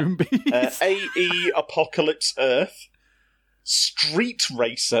 Yeah. Zombies. AE Apocalypse Earth, Street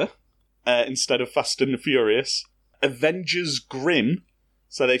Racer, instead of Fast and the Furious, Avengers Grimm,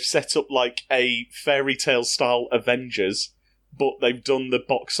 so they've set up like a fairy tale style Avengers, but they've done the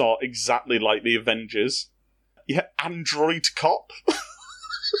box art exactly like the Avengers. Yeah, Android Cop.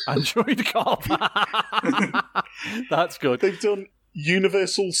 Android Cop. That's good. They've done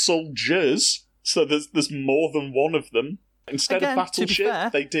Universal Soldiers, so there's more than one of them. Instead Again, of to be fair-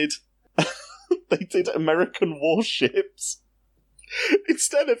 Battleship, they did American Warships.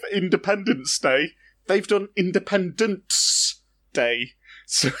 Instead of Independence Day, they've done Independence Day.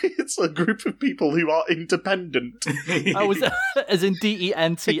 So it's a group of people who are independent. Oh, was it, as in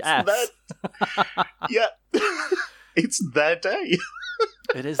DENTS? Yeah. It's their day.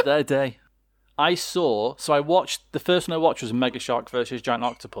 It is their day. So I watched, the first one I watched was Mega Shark versus Giant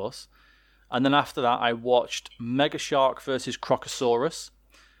Octopus. And then after that, I watched Mega Shark versus Crocosaurus.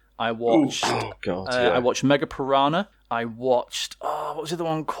 I watched, Oh, God. I watched Mega Piranha. I watched, what was the other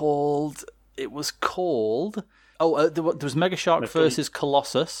one called? It was called, there was Mega Shark versus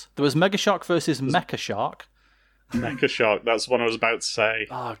Colossus. There was Mega Shark versus Mecha Shark. Mecha Shark. That's what I was about to say.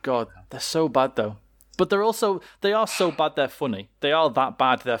 Oh god, they're so bad though. But they are so bad they're funny. They are that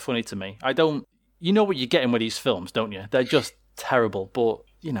bad they're funny to me. You know what you're getting with these films, don't you? They're just terrible, but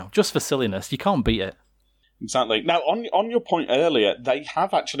just for silliness, you can't beat it. Exactly. Now, on your point earlier, they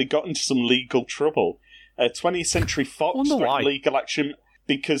have actually got into some legal trouble. 20th Century Fox threatened legal action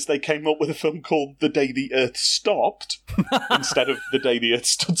because they came up with a film called The Day the Earth Stopped instead of The Day the Earth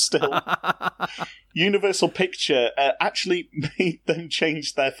Stood Still. Universal Picture actually made them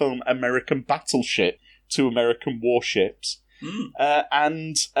change their film American Battleship to American Warships.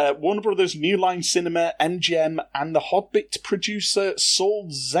 And Warner Brothers, New Line Cinema, MGM, and the Hobbit producer Saul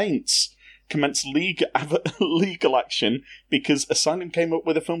Zaentz commenced legal action because Asylum came up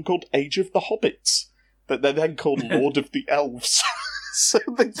with a film called Age of the Hobbits that they then called Lord of the Elves. So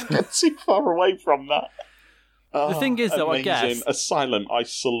they get too far away from that. The thing is, though, amazing. I guess Asylum, I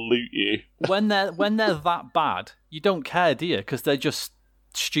salute you. when they're that bad, you don't care, do you? Because they're just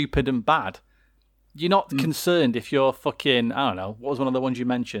stupid and bad. You're not concerned if you're fucking, I don't know, what was one of the ones you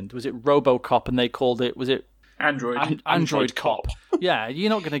mentioned? Was it RoboCop and they called it, was it Android? Android Cop. Yeah, you're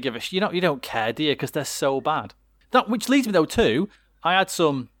not going to give a shit. You don't care, do you? Because they're so bad. Which leads me, though, to, I had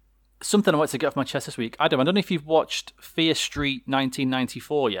something I wanted to get off my chest this week. Adam, I don't know if you've watched Fear Street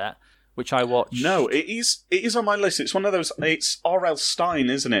 1994 yet, which I watched. No, it is on my list. It's one of those, it's R.L. Stein,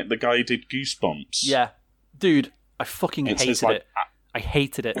 isn't it? The guy who did Goosebumps. Yeah. Dude, I fucking hated it. I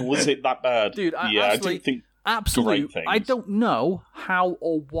hated it. Was it that bad? Dude, I do think absolutely. great things. I don't know how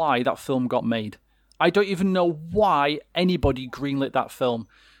or why that film got made. I don't even know why anybody greenlit that film.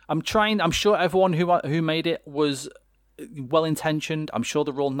 I'm sure everyone who made it was well-intentioned. I'm sure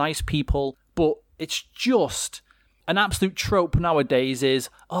they're all nice people, but it's just an absolute trope nowadays is,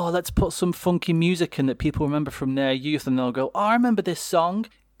 let's put some funky music in that people remember from their youth, and they'll go, I remember this song,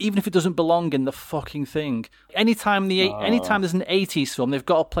 even if it doesn't belong in the fucking thing. Anytime there's an 80s film, they've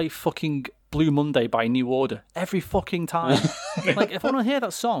got to play fucking Blue Monday by New Order every fucking time. Like, if I want to hear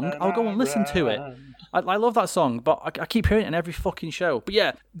that song, I'll go and listen to it. I love that song, but I keep hearing it in every fucking show. But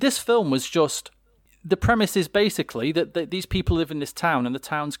yeah, this film was just... The premise is basically that these people live in this town and the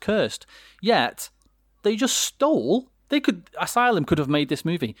town's cursed. Yet, they just stole... Asylum could have made this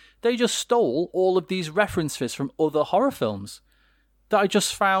movie. They just stole all of these references from other horror films that I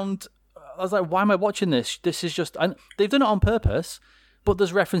just found... I was like, why am I watching this? This is just... And they've done it on purpose, but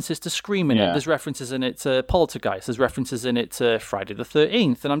there's references to Scream in it. There's references in it to Poltergeist. There's references in it to Friday the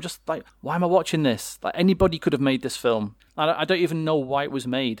 13th. And I'm just like, why am I watching this? Like, anybody could have made this film. I don't even know why it was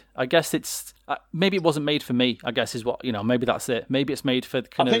made. I guess it's... maybe it wasn't made for me, I guess is what... maybe that's it. Maybe it's made for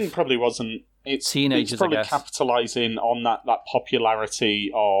I think it probably wasn't. Teenagers, it's probably I guess. Capitalising on that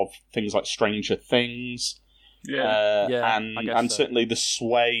popularity of things like Stranger Things. And certainly the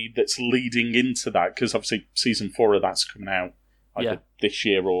sway that's leading into that, because obviously season 4 of that's coming out either this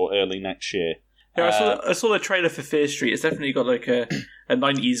year or early next year. Yeah, I saw the trailer for Fear Street. It's definitely got like a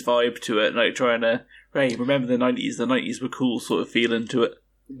 90s vibe to it, like trying to, hey, remember the 90s? The 90s were cool sort of feeling to it.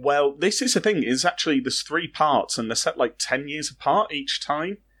 Well, this is the thing, is actually there's 3 parts and they're set like 10 years apart each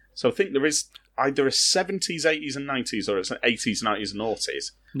time. So I think there is either a 70s, 80s and 90s, or it's an 80s, 90s and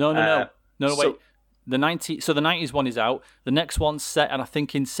noughties. No, wait. The 90s one is out. The next one's set, and I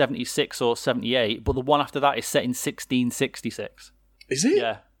think in 76 or 78, but the one after that is set in 1666. Is it?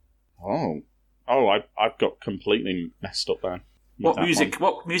 Yeah. I've got completely messed up then. What music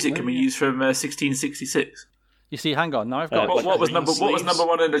can we use from 1666? You see, hang on. Now I've got. What was number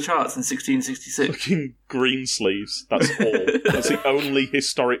 1 in the charts in 1666? Fucking Greensleeves. That's all. That's the only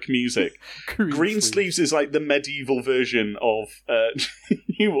historic music. Greensleeves is like the medieval version of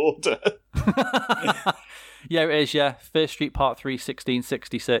New Order. Yeah, it is. Yeah, First Street Part 3,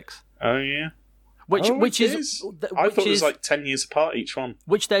 1666. Oh yeah. Which is I thought it was like 10 years apart each one.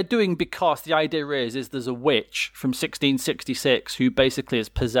 Which they're doing because the idea is there's a witch from 1666 who basically has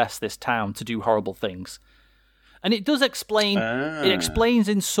possessed this town to do horrible things. And it does explain. It explains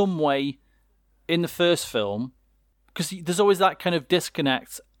in some way in the first film, because there's always that kind of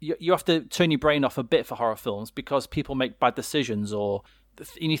disconnect. You have to turn your brain off a bit for horror films because people make bad decisions, and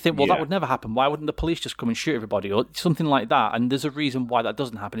you think, well, that would never happen. Why wouldn't the police just come and shoot everybody, or something like that? And there's a reason why that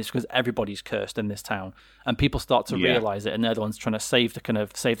doesn't happen. It's because everybody's cursed in this town, and people start to realize it, and they're the ones trying to save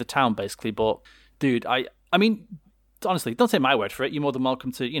the town, basically. But dude, I mean. Honestly, don't take my word for it. You're more than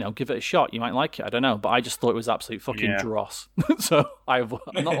welcome to, give it a shot. You might like it. I don't know, but I just thought it was absolute fucking dross. So I'm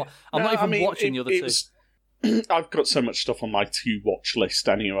not even watching the other two. I've got so much stuff on my to-watch list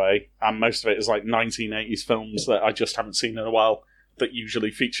anyway, and most of it is like 1980s films that I just haven't seen in a while. That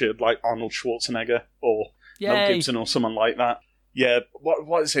usually featured like Arnold Schwarzenegger or Mel Gibson or someone like that. Yeah,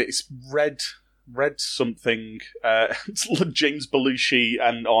 what is it? It's Red Red something. It's James Belushi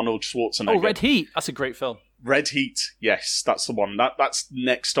and Arnold Schwarzenegger. Oh, Red Heat. That's a great film. Red Heat. Yes, that's the one. That's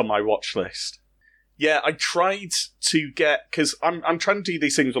next on my watch list. Yeah, I tried to get, because I'm trying to do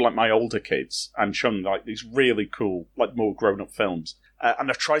these things with like my older kids and show them like these really cool, like more grown-up films. And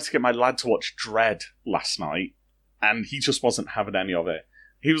I tried to get my lad to watch Dredd last night, and he just wasn't having any of it.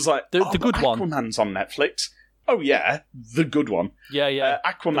 He was like, the good one. Aquaman's on Netflix. Oh yeah, the good one. Yeah.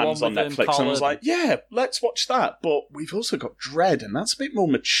 Aquaman's on Netflix, and I was like, yeah, let's watch that. But we've also got Dredd, and that's a bit more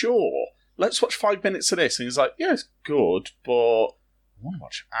mature. Let's watch 5 minutes of this. And he's like, yeah, it's good, but I want to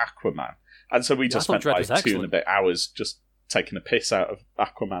watch Aquaman. And so we just spent like 2 and a bit hours just taking a piss out of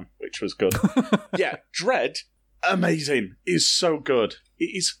Aquaman, which was good. Yeah, Dredd, amazing. Is so good.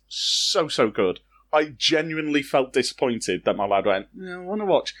 It is so good. I genuinely felt disappointed that my lad went, I want to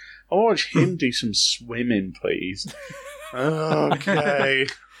watch him do some swimming, please. Okay.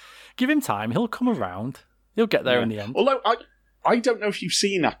 Give him time. He'll come around. He'll get there in the end. Although, I don't know if you've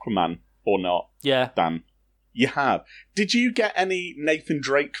seen Aquaman or not, Yeah. Dan. You have. Did you get any Nathan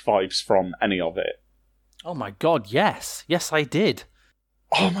Drake vibes from any of it? Oh my god, yes. Yes, I did.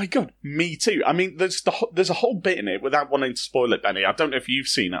 Oh my god, me too. I mean, there's a whole bit in it, without wanting to spoil it, Benny. I don't know if you've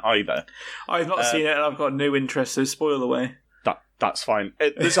seen it either. I've not seen it, and I've got no interest, so spoil away. That's fine.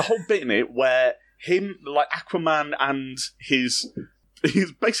 There's a whole bit in it where him, like Aquaman, and his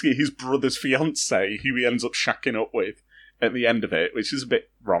basically his brother's fiance, who he ends up shacking up with at the end of it, which is a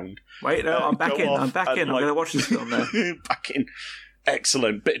bit wrong. Wait, no, I'm back in. I'm going to watch this film now. Back in.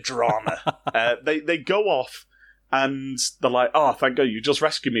 Excellent. Bit of drama. They go off and they're like, oh, thank God, you just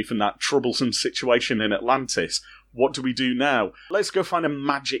rescued me from that troublesome situation in Atlantis. What do we do now? Let's go find a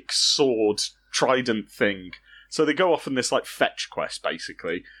magic sword trident thing. So they go off on this like fetch quest,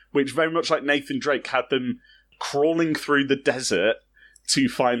 basically, which very much like Nathan Drake had them crawling through the desert to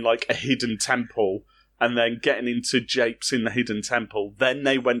find like a hidden temple, and then getting into japes in the hidden temple. Then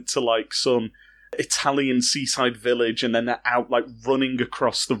they went to like some Italian seaside village, and then they're out like running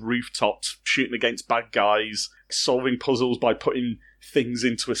across the rooftops, shooting against bad guys, solving puzzles by putting things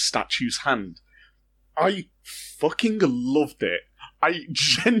into a statue's hand. I fucking loved it. I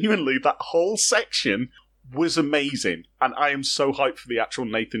genuinely, that whole section was amazing, and I am so hyped for the actual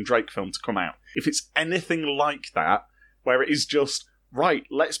Nathan Drake film to come out. If it's anything like that, where it is just, right,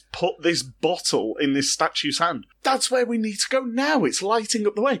 let's put this bottle in this statue's hand. That's where we need to go now. It's lighting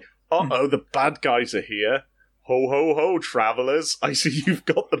up the way. Uh-oh, the bad guys are here. Ho, ho, ho, travellers. I see you've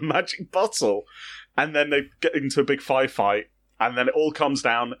got the magic bottle. And then they get into a big firefight, and then it all comes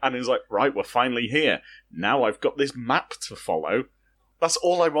down, and it's like, right, we're finally here. Now I've got this map to follow. That's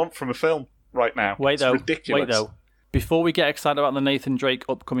all I want from a film right now. It's ridiculous. Before we get excited about the Nathan Drake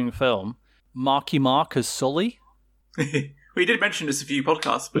upcoming film, Marky Mark as Sully. We did mention this a few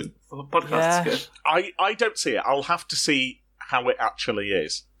podcasts, but podcasts is good. I don't see it. I'll have to see how it actually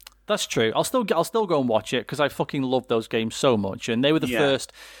is. That's true. I'll still go and watch it because I fucking love those games so much, and they were the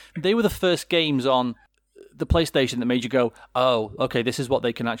first games on the PlayStation that made you go, oh, okay, this is what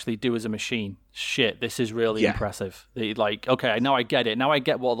they can actually do as a machine. Shit, this is really impressive. Okay, now I get it. Now I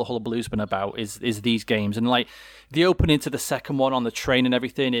get what the hullabaloo's been about is these games, and like the opening to the second one on the train and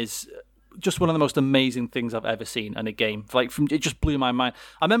everything is just one of the most amazing things I've ever seen in a game. It just blew my mind.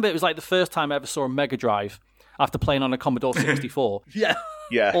 I remember it was like the first time I ever saw a Mega Drive after playing on a Commodore 64.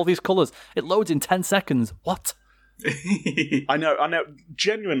 Yeah. All these colours. It loads in 10 seconds. What? I know.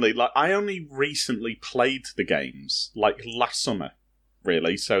 Genuinely, like, I only recently played the games, like, last summer,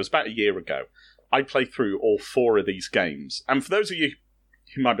 really. So it was about a year ago. I played through all 4 of these games. And for those of you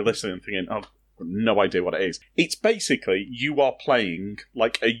who might be listening and thinking, oh, no idea what it is. It's basically you are playing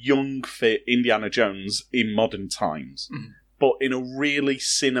like a young, fit Indiana Jones in modern times, but in a really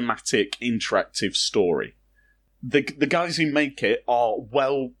cinematic, interactive story. The guys who make it are,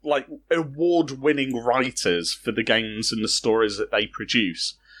 award-winning writers for the games and the stories that they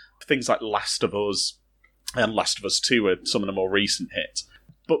produce. Things like Last of Us and Last of Us 2 are some of the more recent hits.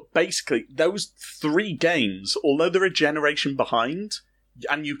 But basically, those 3 games, although they're a generation behind,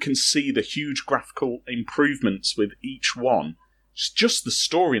 and you can see the huge graphical improvements with each one, just the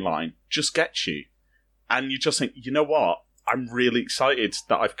storyline just gets you. And you just think, you know what? I'm really excited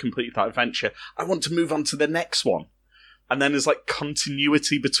that I've completed that adventure. I want to move on to the next one. And then there's like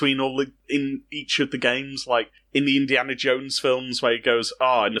continuity between in each of the games, like in the Indiana Jones films where he goes,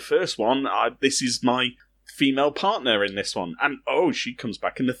 in the first one, this is my female partner in this one. And she comes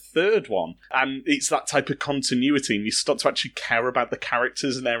back in the third one. And it's that type of continuity, and you start to actually care about the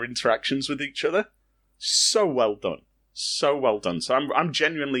characters and their interactions with each other. So well done. So well done. So I'm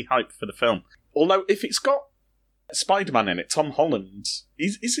genuinely hyped for the film. Although if it's got Spider-Man in it, Tom Holland,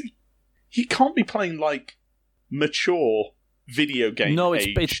 he can't be playing like mature video game. No, it's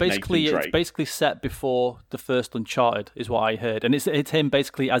age basically Nathan it's Drake. basically set before the first Uncharted, is what I heard, and it's him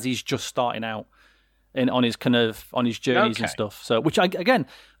basically as he's just starting out on his journeys and stuff. So, which again,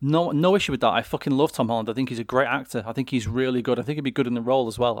 no issue with that. I fucking love Tom Holland. I think he's a great actor. I think he's really good. I think he'd be good in the role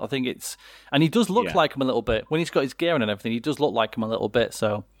as well. I think and he does look like him a little bit when he's got his gear on and everything. He does look like him a little bit.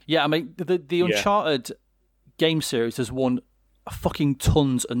 So yeah, I mean the Uncharted game series has won fucking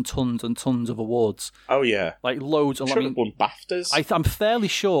tons and tons and tons of awards. Oh yeah, like loads. Should have won BAFTAs. I'm fairly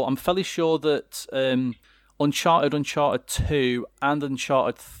sure that Uncharted 2 and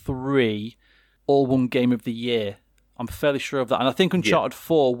Uncharted 3 all won Game of the Year. I'm fairly sure of that. And I think Uncharted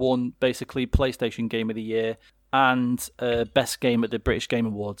 4 won basically PlayStation Game of the Year and Best Game at the British Game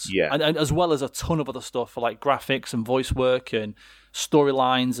Awards. Yeah. And as well as a ton of other stuff for like graphics and voice work and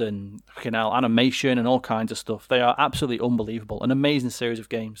storylines and animation and all kinds of stuff. They are absolutely unbelievable. An amazing series of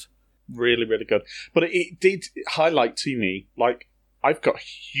games. Really, really good. But it did highlight to me, like, I've got a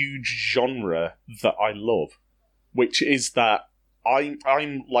huge genre that I love, which is that I'm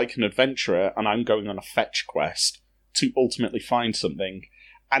like an adventurer and I'm going on a fetch quest to ultimately find something.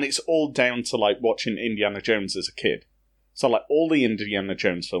 And it's all down to like watching Indiana Jones as a kid. So like all the Indiana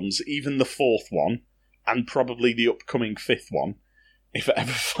Jones films, even the fourth one, and probably the upcoming fifth one, if it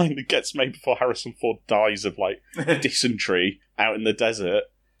ever finally gets made before Harrison Ford dies of like dysentery out in the desert.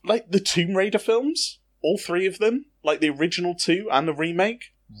 Like the Tomb Raider films, all three of them, like the original two and the remake,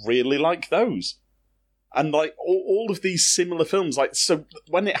 really like those. And like all of these similar films, like, so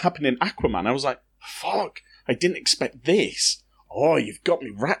when it happened in Aquaman, I was like, fuck, I didn't expect this. Oh, you've got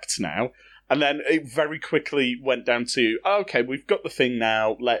me wrapped now. And then it very quickly went down to, okay, we've got the thing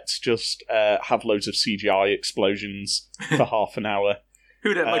now, let's just have loads of CGI explosions for half an hour.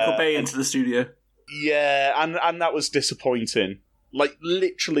 Who let Michael Bay into the studio? Yeah, and that was disappointing. Like,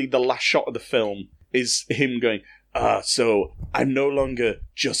 literally the last shot of the film is him going, so I'm no longer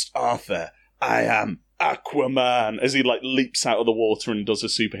just Arthur, I am Aquaman, as he like leaps out of the water and does a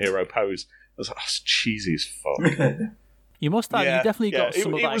superhero pose. I was like, oh, it's cheesy as fuck. You must have. Yeah, you definitely got yeah,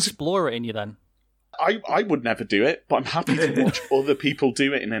 some of that explorer in you then. I would never do it, but I'm happy to watch other people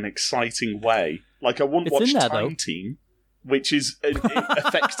do it in an exciting way. Like, I wouldn't watch Time Team, which is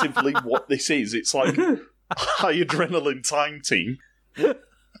effectively what this is. It's like high adrenaline Time Team.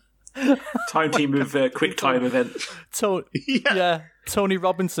 Time Team with quick time event. Yeah, Tony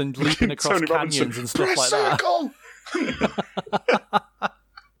Robinson leaping across canyons and stuff like that.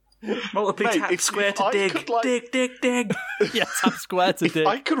 Multiply tap square to dig. Dig. Yeah, tap square to dig. If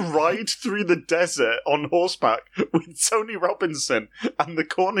I could ride through the desert on horseback with Tony Robinson and the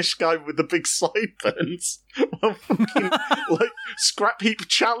Cornish guy with the big sideburns, well, fucking, like, scrap heap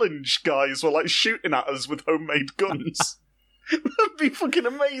challenge guys were like shooting at us with homemade guns. That'd be fucking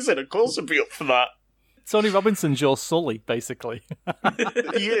amazing. Of course I'd be up for that. Tony Robinson's your Sully, basically.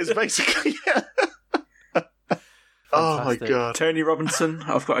 He is, basically, yeah. Oh my god. Tony Robinson,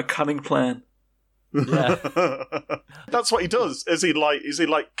 I've got a cunning plan. Yeah. That's what he does, is he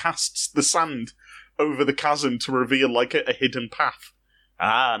casts the sand over the chasm to reveal like a hidden path.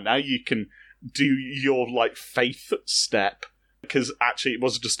 Now you can do your like faith step. Because actually it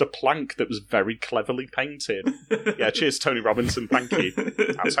was just a plank that was very cleverly painted. Yeah, cheers Tony Robinson, thank you.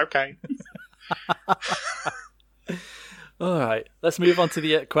 That's okay. Alright, let's move on to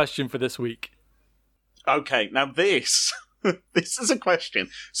the question for this week. Okay, now this is a question.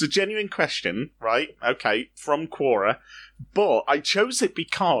 It's a genuine question, right? Okay, from Quora. But I chose it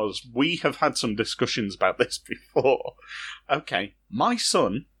because we have had some discussions about this before. Okay, my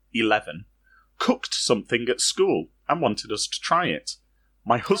son, 11, cooked something at school and wanted us to try it.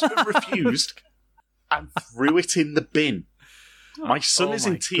 My husband refused and threw it in the bin. My son is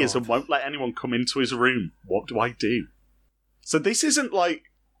in tears and won't let anyone come into his room. What do I do? So this isn't like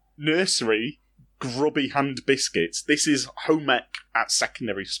nursery grubby hand biscuits. This is home ec at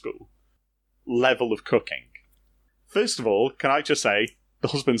secondary school level of cooking. First of all, can I just say, the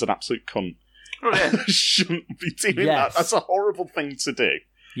husband's an absolute cunt. Oh, yeah. Shouldn't be doing that. That's a horrible thing to do.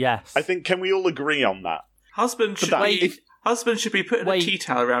 Yes. I think, can we all agree on that? Husband should be putting a tea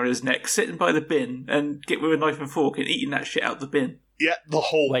towel around his neck, sitting by the bin, and get with a knife and fork and eating that shit out the bin. Yeah, the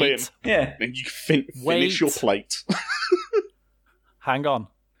whole bin. Yeah. And you finish your plate. Hang on.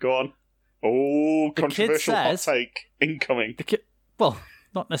 Go on. Oh, controversial hot take incoming. Well,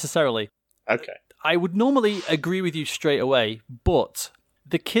 not necessarily. Okay. I would normally agree with you straight away, but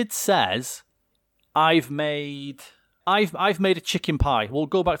the kid says, I've made a chicken pie. We'll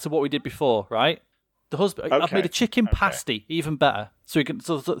go back to what we did before, right? The husband, I've made a chicken pasty, even better. So he can,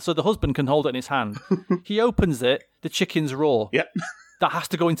 so the husband can hold it in his hand. He opens it, the chicken's raw. Yep. that has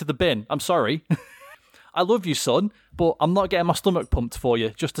to go into the bin. I'm sorry. I love you, son, but I'm not getting my stomach pumped for you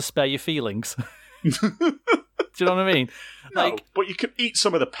just to spare your feelings. Do you know what I mean? No, but you can eat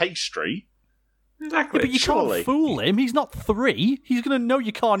some of the pastry. Exactly. Yeah, but you can't fool him. He's not 3. He's going to know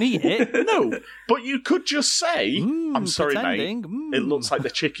you can't eat it. No, but you could just say, I'm sorry, pretending. mate, it looks like the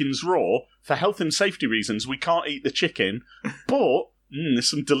chicken's raw. For health and safety reasons, we can't eat the chicken, but there's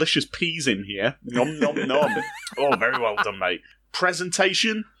some delicious peas in here. Nom, nom, nom. Oh, very well done, mate.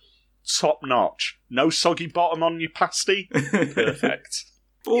 Presentation, top notch. No soggy bottom on your pasty. Perfect.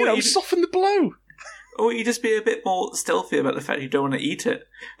 Or soften the blow. Or you just be a bit more stealthy about the fact you don't want to eat it.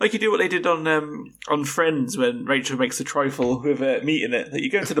 Like you do what they did on Friends when Rachel makes a trifle with meat in it. That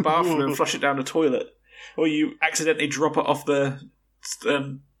you go into the bathroom and flush it down the toilet. Or you accidentally drop it off the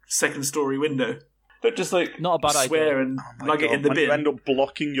second story window. Don't just not a bad swear idea. And lug it in the bin. You end up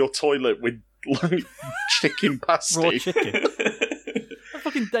blocking your toilet with chicken pasty. Raw chicken.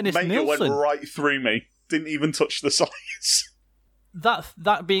 Fucking Dennis Mate, Nilsson. it went right through me. Didn't even touch the sides.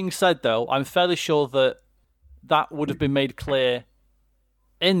 That being said, though, I'm fairly sure that would have been made clear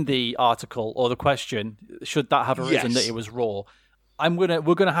in the article or the question. Should that have arisen that it was raw?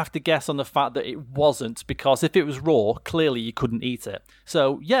 We're gonna have to guess on the fact that it wasn't, because if it was raw, clearly you couldn't eat it.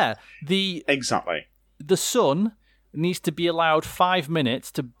 So yeah, exactly. The son needs to be allowed 5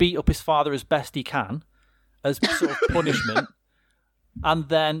 minutes to beat up his father as best he can, as sort of punishment, and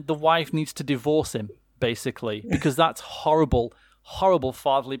then the wife needs to divorce him, basically, because that's horrible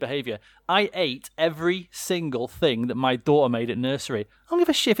fatherly behaviour. I ate every single thing that my daughter made at nursery. I don't give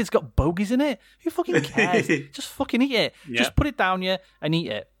a shit if it's got bogies in it. Who fucking cares? Just fucking eat it. Yeah. Just put it down here and eat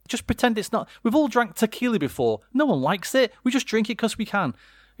it. Just pretend it's not. We've all drank tequila before. No one likes it. We just drink it because we can.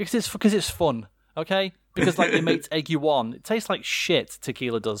 Because it's fun, okay? Because like they make egg you on. It tastes like shit,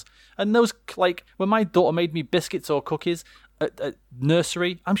 tequila does. And those, like, when my daughter made me biscuits or cookies at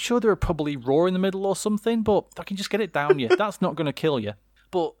nursery, I'm sure they were probably raw in the middle or something, but I can just get it down you. That's not going to kill you.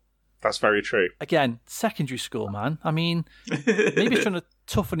 But that's very true. Again, secondary school, man. I mean, maybe he's trying to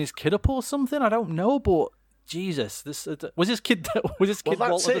toughen his kid up or something. I don't know, but Jesus, was his kid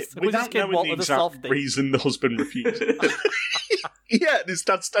Walter the exact reason the husband refused. Yeah, his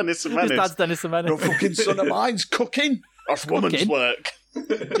dad's Dennis the Menace. No fucking son of mine's cooking. That's woman's work.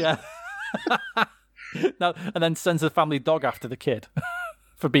 Yeah. No, and then sends the family dog after the kid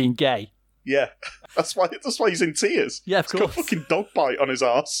for being gay. Yeah, that's why he's in tears. Yeah, of course. He's got a fucking dog bite on his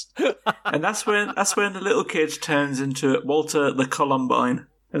arse. And that's when the little kid turns into Walter the Columbine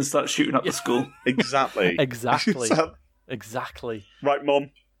and starts shooting up the school. Exactly. Exactly. Right,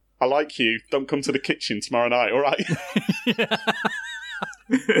 Mum, I like you. Don't come to the kitchen tomorrow night, all right?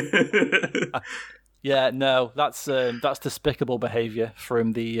 Yeah, no, that's despicable behaviour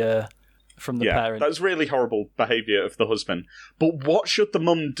from the parent. That's really horrible behaviour of the husband. But what should the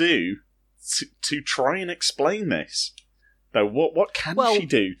mum do to try and explain this? Though, what can she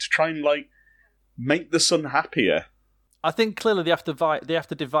do to try and make the son happier? I think clearly they have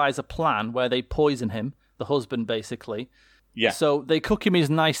to devise a plan where they poison him, the husband, basically. Yeah. So they cook him his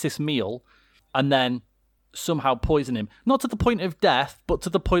nicest meal, and then somehow poison him. Not to the point of death, but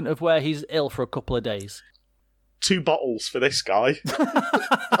to the point of where he's ill for a couple of days. 2 bottles for this guy.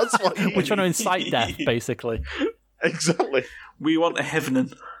 That's what we're trying to incite death, basically. Exactly. We want a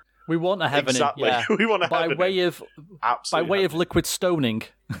heavening. We want a heavening. Exactly. Yeah. We want a heavening. By way of liquid stoning.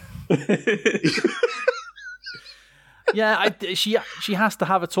 Yeah, she has to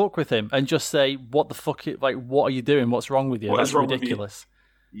have a talk with him and just say, what the fuck, what are you doing? What's wrong with you? That's ridiculous.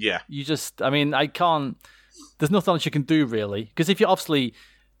 Yeah. I can't, there's nothing else you can do, really. Because if you obviously,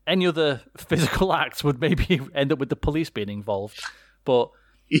 any other physical acts would maybe end up with the police being involved. But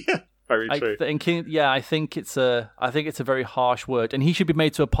yeah, very true. I think it's a very harsh word, and he should be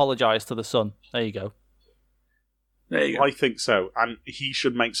made to apologise to the son. There you go. I think so, and he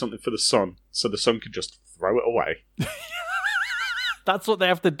should make something for the son, so the son can just throw it away. That's what they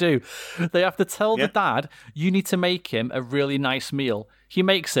have to do. They have to tell the dad, you need to make him a really nice meal. He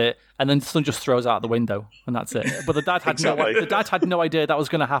makes it, and then the son just throws it out the window, and that's it. But the dad had no idea that was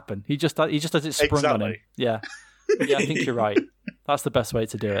going to happen. He just has it sprung on him. Yeah, I think you're right. That's the best way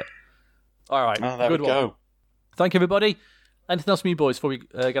to do it. All right, good one. Go. Thank you, everybody. Anything else from you boys before we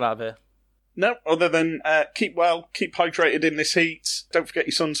get out of here? No, other than keep well, keep hydrated in this heat. Don't forget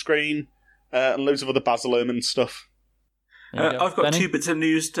your sunscreen and loads of other Basilerm and stuff. I've got 2 bits of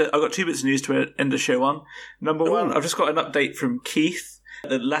news. I've got 2 bits of news to end the show on. Number one, I've just got an update from Keith.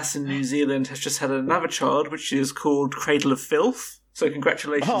 That Lass in New Zealand has just had another child, which is called Cradle of Filth. So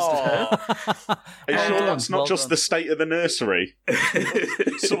congratulations to her. Are you sure that's not Well just done. the state of the nursery?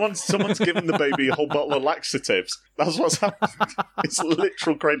 Someone's given the baby a whole bottle of laxatives. That's what's happened. It's a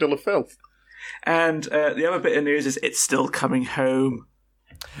literal cradle of filth. And the other bit of news is it's still coming home.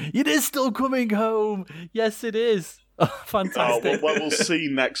 It is still coming home. Yes, it is. Oh, Oh, fantastic. well, we'll see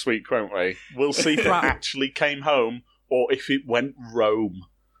next week, won't we? We'll see if it actually came home or if it went Rome.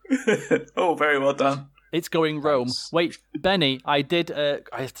 Oh, very well done. It's going Rome. Thanks. Wait, Benny, I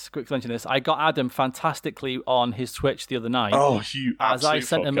have to quickly mention this. I got Adam fantastically on his Twitch the other night. Oh, you As I absolute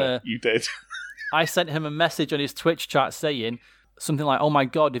sent him fucker. You did. I sent him a message on his Twitch chat saying something like, "Oh my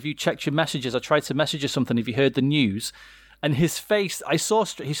God, have you checked your messages? I tried to message you something. Have you heard the news?" And his face, I saw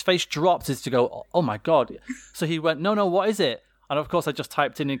his face dropped as to go, "Oh my God." So he went, No, what is it? And of course I just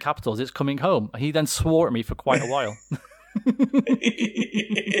typed in capitals, "It's coming home." And he then swore at me for quite a while.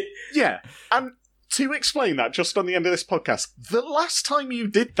 Yeah, and to explain that, just on the end of this podcast, the last time you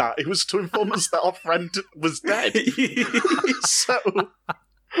did that, it was to inform us that our friend was dead. So,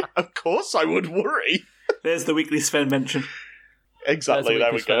 of course I would worry. There's the weekly Sven mention. Exactly,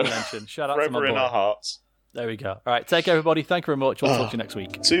 there we go. Shout out to my Forever in boy. our hearts. There we go. All right, take care, everybody. Thank you very much. We'll talk to you next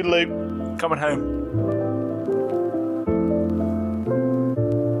week. Toodaloo. Coming home.